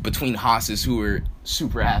between Haas's who are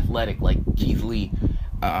super athletic like Keith Lee.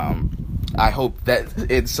 I hope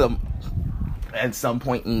that at some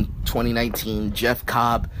point in 2019, Jeff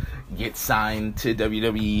Cobb gets signed to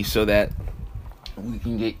WWE so that we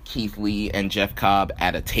can get Keith Lee and Jeff Cobb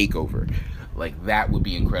at a takeover. Like, that would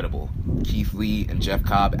be incredible. Keith Lee and Jeff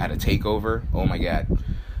Cobb at a takeover. Oh my god.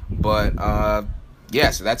 But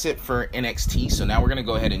yeah, so that's it for NXT. So now we're going to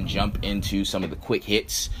go ahead and jump into some of the quick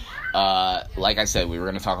hits. Like I said, we were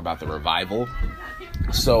going to talk about the Revival.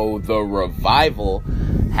 So the Revival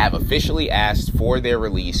have officially asked for their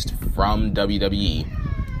release from WWE.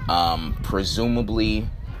 Presumably,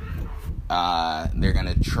 they're going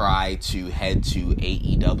to try to head to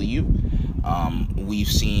AEW. We've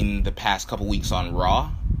seen the past couple weeks on Raw,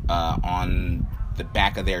 on the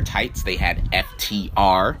back of their tights, they had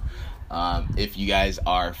FTR. If you guys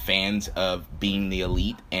are fans of Being the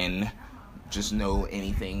Elite and just know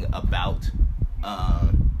anything about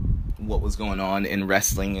what was going on in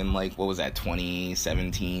wrestling in, like, what was that,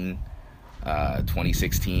 2017,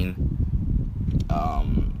 2016,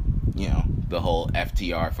 you know, the whole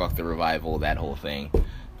FTR, fuck the Revival, that whole thing,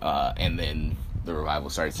 and then the Revival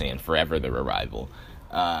started saying forever the Revival.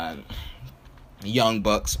 Young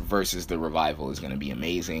Bucks versus the Revival is going to be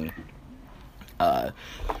amazing. The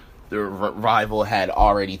Revival had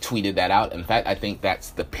already tweeted that out. In fact, I think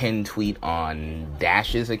that's the pinned tweet on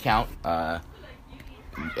Dash's account.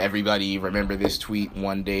 Everybody remember this tweet: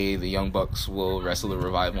 one day the Young Bucks will wrestle the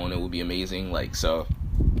Revival and it will be amazing. Like, so,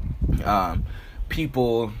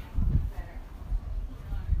 people,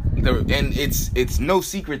 and it's no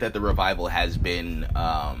secret that the Revival has been,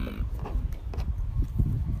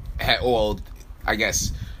 I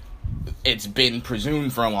guess it's been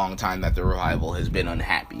presumed for a long time that the Revival has been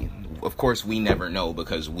unhappy. Of course, we never know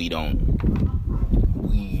because we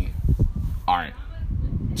aren't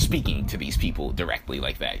speaking to these people directly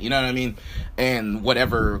like that. You know what I mean? And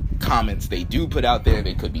whatever comments they do put out there,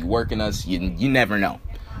 they could be working us. You never know.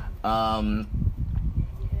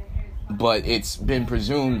 But it's been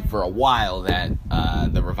presumed for a while that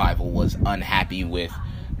the Revival was unhappy with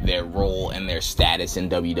their role and their status in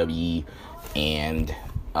WWE, and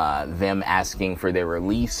them asking for their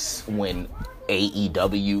release when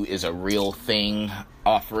AEW is a real thing,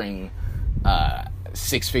 offering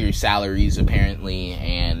six-figure salaries apparently,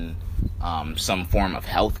 and some form of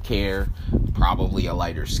health care, probably a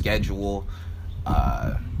lighter schedule,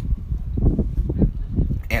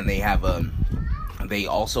 and they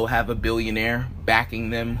also have a billionaire backing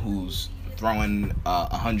them who's throwing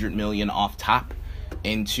 $100 million off top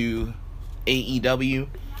into AEW.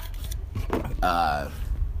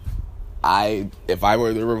 If I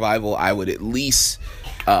were the Revival, I would at least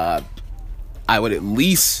attempt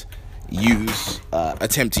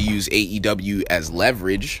to use AEW as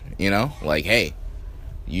leverage, you know, like, hey,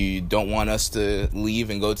 you don't want us to leave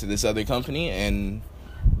and go to this other company and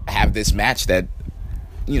have this match that,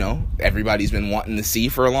 you know, everybody's been wanting to see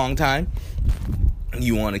for a long time.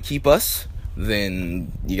 You want to keep us,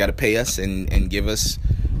 then you got to pay us and give us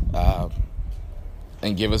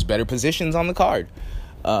better positions on the card.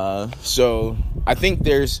 So I think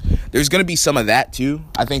there's going to be some of that too.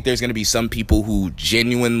 I think there's going to be some people who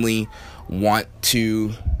genuinely want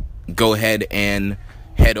to go ahead and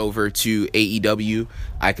head over to AEW.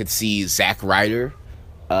 I could see Zack Ryder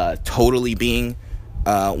totally being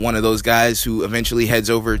one of those guys who eventually heads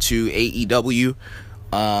over to AEW.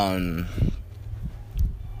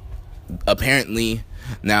 apparently,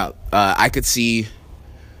 now, I could see...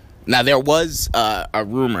 Now, there was a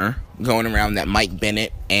rumor going around that Mike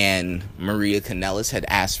Bennett and Maria Kanellis had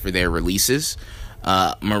asked for their releases.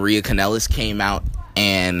 Maria Kanellis came out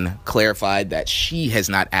and clarified that she has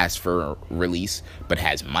not asked for a release, but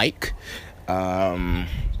has Mike. So,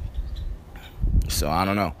 I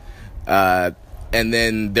don't know. And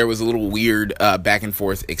then there was a little weird back and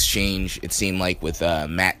forth exchange, it seemed like, with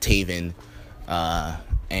Matt Taven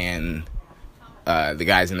and the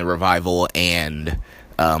guys in the Revival and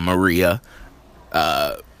Maria.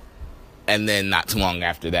 And then not too long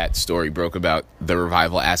after that, story broke about the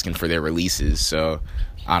Revival asking for their releases. So,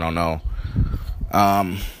 I don't know.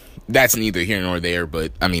 That's neither here nor there,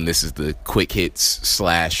 but, I mean, this is the quick hits /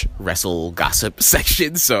 wrestle gossip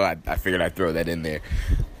section, so I figured I'd throw that in there.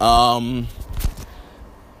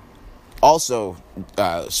 Also,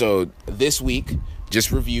 so this week,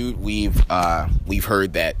 just reviewed, we've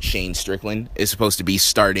heard that Shane Strickland is supposed to be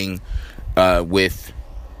starting with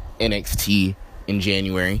NXT in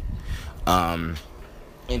January. And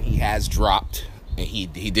he has dropped, he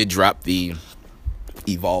did drop the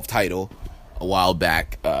Evolve title a while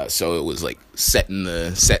back, so it was like setting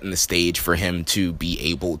the stage for him to be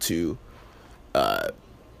able to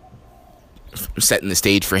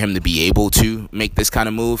make this kind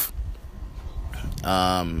of move.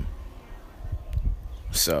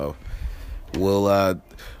 So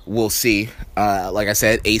we'll see. Like I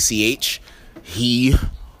said, ACH, he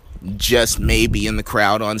just may be in the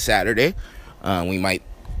crowd on Saturday. We might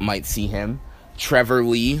see him. Trevor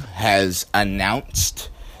Lee has announced,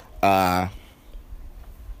 they've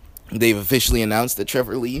officially announced that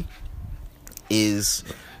Trevor Lee is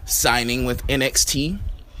signing with NXT.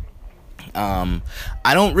 I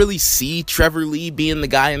don't really see Trevor Lee being the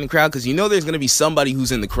guy in the crowd, because there's going to be somebody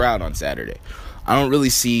who's in the crowd on Saturday. I don't really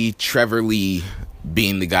see Trevor Lee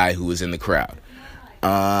being the guy who is in the crowd.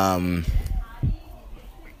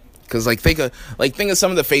 Because think of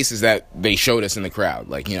some of the faces that they showed us in the crowd.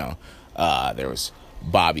 There was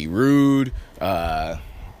Bobby Roode,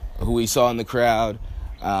 who we saw in the crowd.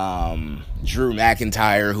 Drew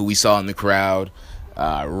McIntyre, who we saw in the crowd.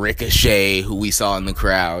 Ricochet, who we saw in the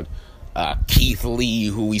crowd. Keith Lee,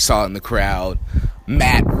 who we saw in the crowd.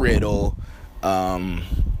 Matt Riddle. So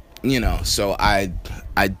I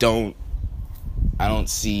don't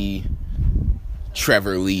see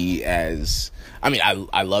Trevor Lee as... I mean,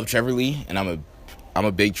 I love Trevor Lee, and I'm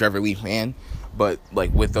a big Trevor Lee fan, but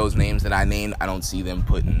with those names that I named, I don't see them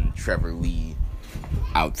putting Trevor Lee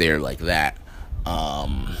out there like that.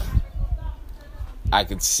 I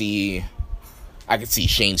could see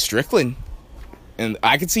Shane Strickland, and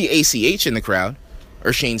I could see ACH in the crowd,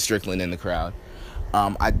 or Shane Strickland in the crowd.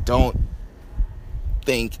 I don't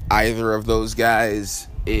think either of those guys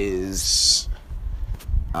is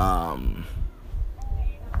on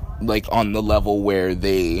the level where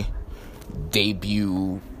they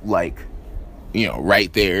debut right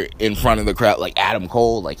there in front of the crowd, like Adam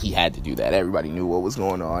Cole. He had to do that. Everybody knew what was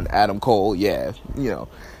going on. Adam Cole, yeah,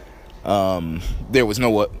 there was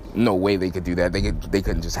no way they could do that. They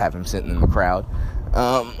couldn't just have him sitting in the crowd.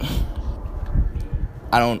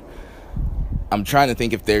 I'm trying to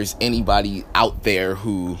think if there's anybody out there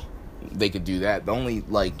who they could do that. The only,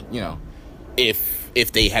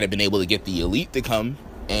 if they had been able to get the Elite to come,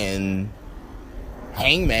 and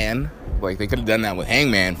Hangman, they could have done that with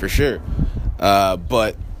Hangman for sure.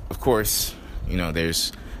 But of course,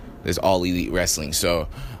 there's All Elite Wrestling. So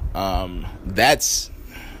that's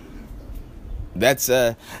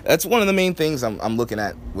one of the main things I'm looking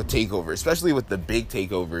at with TakeOver, especially with the big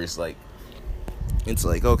takeovers. It's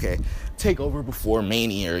okay, TakeOver before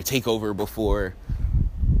Mania, or TakeOver before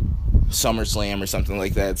SummerSlam or something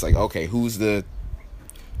like that. It's okay, who's the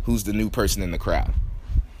new person in the crowd?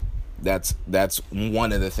 That's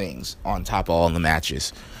one of the things on top of all the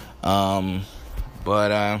matches. But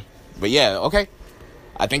yeah, okay.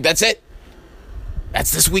 I think that's it.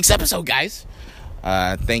 That's this week's episode, guys.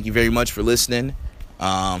 Thank you very much for listening.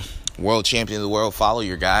 World Champion of the World. Follow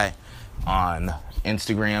your guy on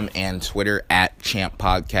Instagram and Twitter at Champ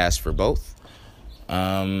Podcast for both.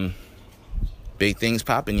 Big things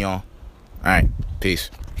popping, y'all. All right. Peace.